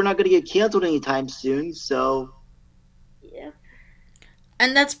least we're not going to get canceled anytime soon, so... Yeah.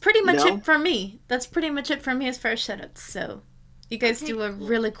 And that's pretty much No? it for me. That's pretty much it for me as far as shoutouts. So, you guys do a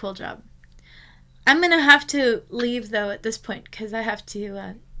really cool job. I'm going to have to leave, though, at this point, because I have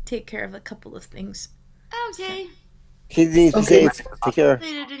to take care of a couple of things. Okay. Okay, Denise, be Okay. safe. Take care.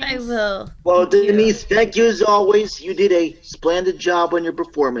 Later, Denise. I will. Well, Thank you. Denise, thank you as always. You did a splendid job on your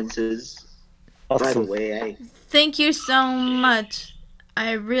performances. By the Awesome. way, Thank you so much.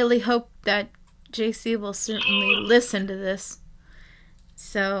 I really hope that JC will certainly listen to this.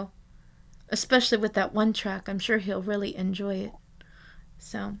 So, especially with that one track, I'm sure he'll really enjoy it.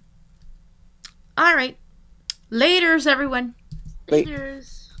 So, all right. Laters, everyone. Wait.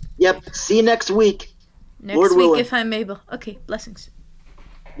 Laters. Yep, see you next week. Next Lord week, willing. if I'm able. Okay, blessings.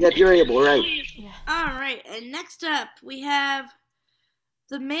 Yep, you're able, right? All right, and next up we have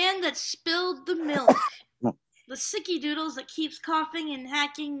The man that spilled the milk. The sicky doodles that keeps coughing and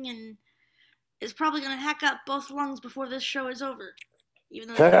hacking and is probably going to hack up both lungs before this show is over. Even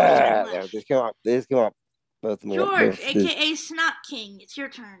though there's no time Yeah, left. this come up. This come up. Both of them. George, both a.k.a. Snot King, it's your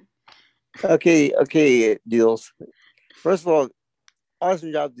turn. Okay, deals. First of all,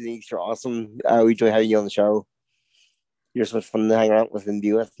 awesome job, Denise. You're awesome. We enjoy having you on the show. You're so much fun to hang out with and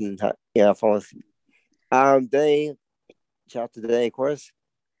be with, and fun with. Today, shout out to today, of course,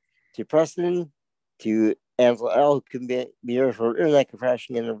 to Preston, to Angela L, who couldn't be here for internet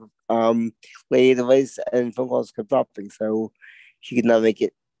crashing and lady device and phone calls kept dropping, so she could not make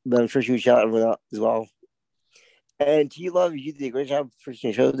it. But I'm sure she would shout everyone out as well. And to you, Love, you did a great job for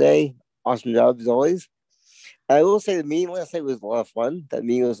the show today. Awesome job as always. I will say the meeting last night was a lot of fun. That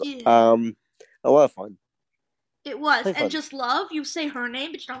meeting was a lot of fun. It was. Quite fun. And just Love, you say her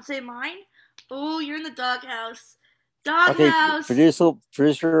name, but you don't say mine. Oh, you're in the doghouse. Doghouse. Okay, producer,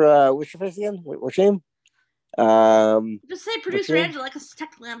 what's your face again? What's your name? Just say producer Angela, because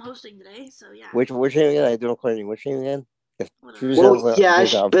technically I'm hosting today, so yeah. Which name again? I don't know. Which name again? Well,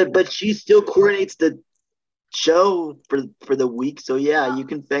 yeah, but she still coordinates the show for the week, so yeah, you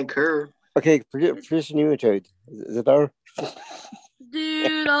can thank her. Okay, producer Nematode. Is it better?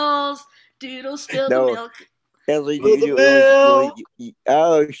 Doodles spill No. the milk.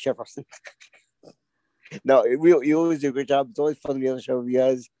 Oh, Chef Austin. No, you always do a great job. It's always fun to be on the show with you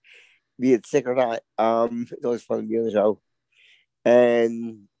guys, be it sick or not. It's always fun to be on the show,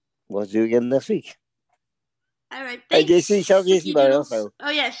 and we'll do it again next week. All right, Hey, thanks. JC, shout out to JC, Sicky but Doodles. also. Oh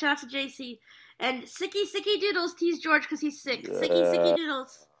yeah, shout out to JC. And Sicky Doodles tease George because he's sick. Sicky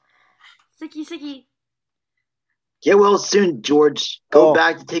Doodles. Sicky. Get well soon, George. Go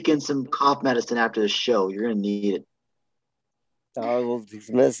back to taking some cough medicine after the show. You're gonna need it. I will take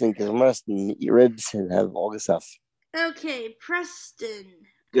some medicine because I'm resting, eat ribs, and have all this stuff. Okay, Preston.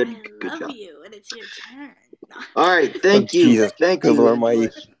 Good I love job. you, and it's your turn. All right, thank you. Jesus, Thank good you. Lord, my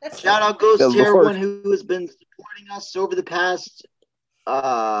Shout out goes Good to Lord. everyone who has been supporting us over the past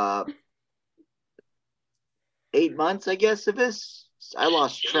 8 months, I guess, of this. I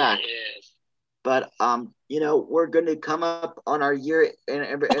lost track. But we're gonna come up on our year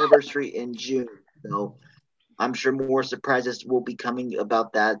anniversary in June. So I'm sure more surprises will be coming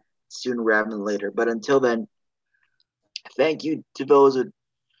about that sooner rather than later. But until then, thank you to those that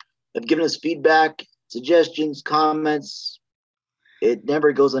have given us feedback, suggestions, comments. It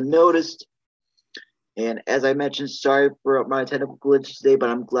never goes unnoticed. And as I mentioned, sorry for my technical glitch today, but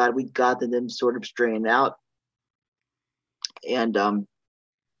I'm glad we got them sort of straightened out. And I'm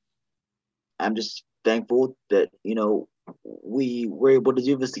just thankful that we were able to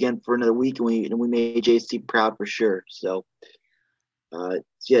do this again for another week, and we made JC proud for sure. So,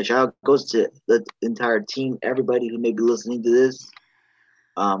 yeah, shout out goes to the entire team, everybody who may be listening to this,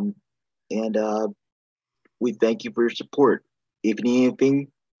 and we thank you for your support. If you need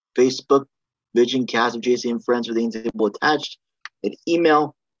anything, Facebook, VisionCast of JC and Friends with the table attached. An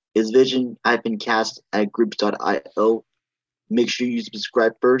email is vision-cast@groups.io. Make sure you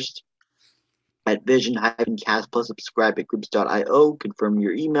subscribe first at vision-cast plus subscribe at groups.io. Confirm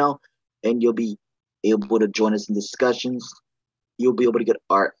your email, and you'll be able to join us in discussions. You'll be able to get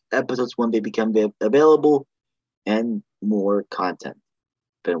our episodes when they become available, and more content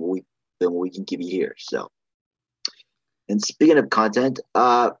than what we can give you here. So, and speaking of content,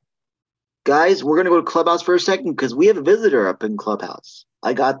 guys, we're gonna go to Clubhouse for a second because we have a visitor up in Clubhouse.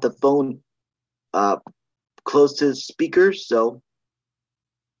 I got the phone close to the speaker, so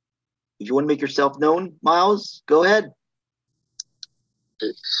if you want to make yourself known, Miles, go ahead.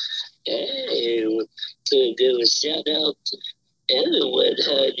 Hey, to give a shout out to everyone,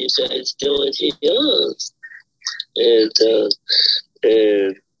 how you guys doing here?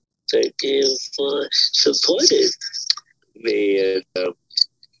 And thank you for supporting me. And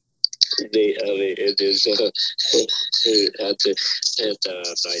it is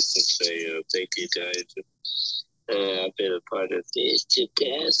nice to say thank you guys. I've been a part of these two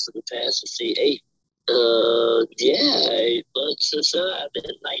casts for the past 8 8 months or so. I've been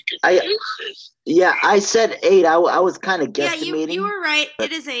liking this. Yeah, I said 8. I was kind of Yeah, guesstimating. you were right.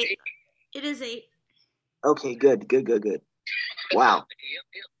 It is 8. It is 8. Okay, good. Wow.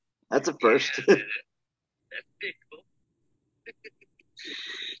 That's a first. That's big, cool.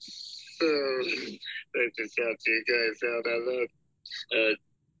 So, let's just shout to you guys out. I love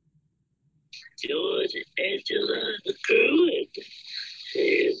George, Angela, the crew, and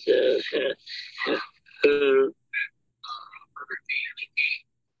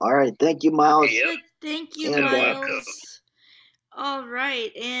All right, thank you, Miles. Thank you, And, Miles. All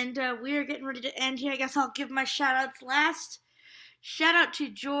right, and we are getting ready to end here. I guess I'll give my shout outs last. Shout out to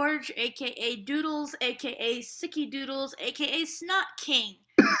George, aka Doodles, aka Sicky Doodles, aka Snot King,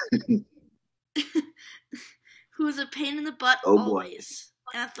 who is a pain in the butt always,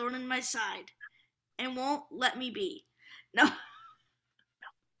 and a thorn in my side, and won't let me be. No.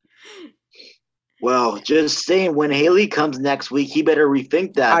 Well, just saying, when Haley comes next week, he better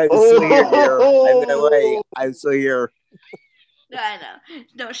rethink that. I'm still here, dear. I'm gonna wait. I'm still here. I know.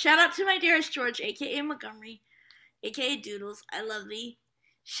 No, shout out to my dearest George, aka Montgomery, aka Doodles. I love thee.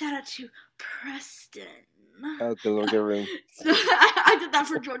 Shout out to Preston. Okay, look at room. I did that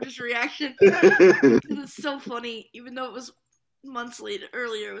for George's reaction. It's so funny, even though it was months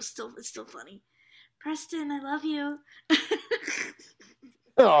earlier. It's still funny. Preston, I love you.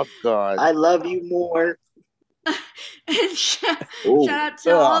 Oh God, I love you more. And shout out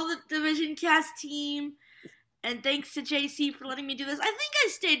to all the Division Cast team. And thanks to JC for letting me do this. I think I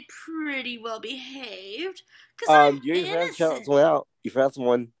stayed pretty well behaved. You forgot to shout someone out. You forgot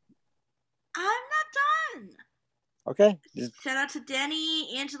someone. I'm not done. Okay. Shout out to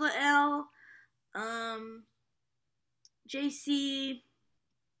Denny, Angela L, JC,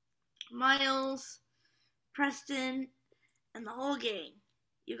 Miles, Preston, and the whole gang.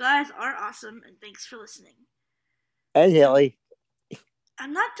 You guys are awesome, and thanks for listening. And Haley.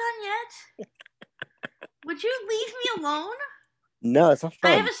 I'm not done yet. Would you leave me alone? No, it's not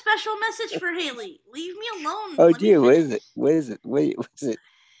fun. I have a special message for Haley. Leave me alone. Oh, do you? What is it? What is it? Wait, what is it?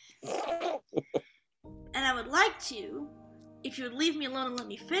 And I would like to, if you would leave me alone and let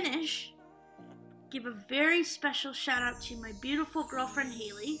me finish, give a very special shout out to my beautiful girlfriend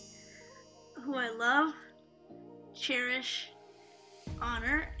Haley, who I love, cherish,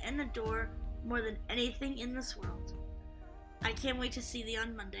 honor, and adore more than anything in this world. I can't wait to see thee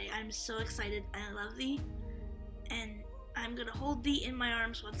on Monday. I'm so excited, and I love thee, and I'm gonna hold thee in my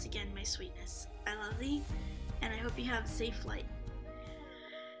arms once again, my sweetness. I love thee, and I hope you have a safe flight.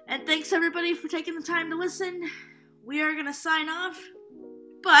 And thanks everybody for taking the time to listen. We are gonna sign off,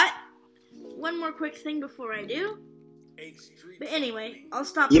 but one more quick thing before I do. But anyway, I'll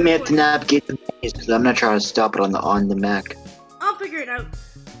stop. You may have to navigate the menus because I'm not trying to stop it on the Mac. I'll figure it out.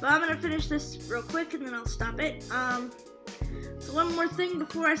 But I'm gonna finish this real quick and then I'll stop it. So one more thing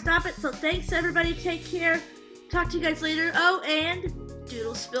before I stop it. So thanks everybody. Take care. Talk to you guys later. Oh, and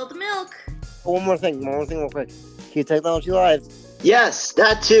Doodle spilled the milk. One more thing real quick. Q Technology Live. Yes,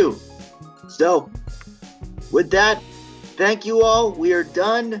 that too. So, with that, thank you all. We are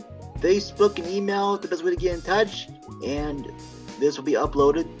done. Facebook and email is the best way to get in touch. And this will be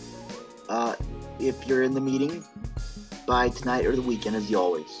uploaded if you're in the meeting by tonight or the weekend, as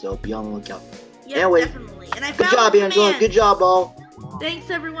always. So be on the lookout. Yeah, anyway, definitely. And I good found job, the Angela. command. Good job, all. Thanks,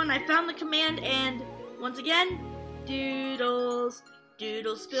 everyone. I found the command, and once again, Doodle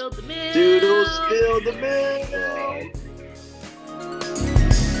spilled the milk. Doodle spilled the milk.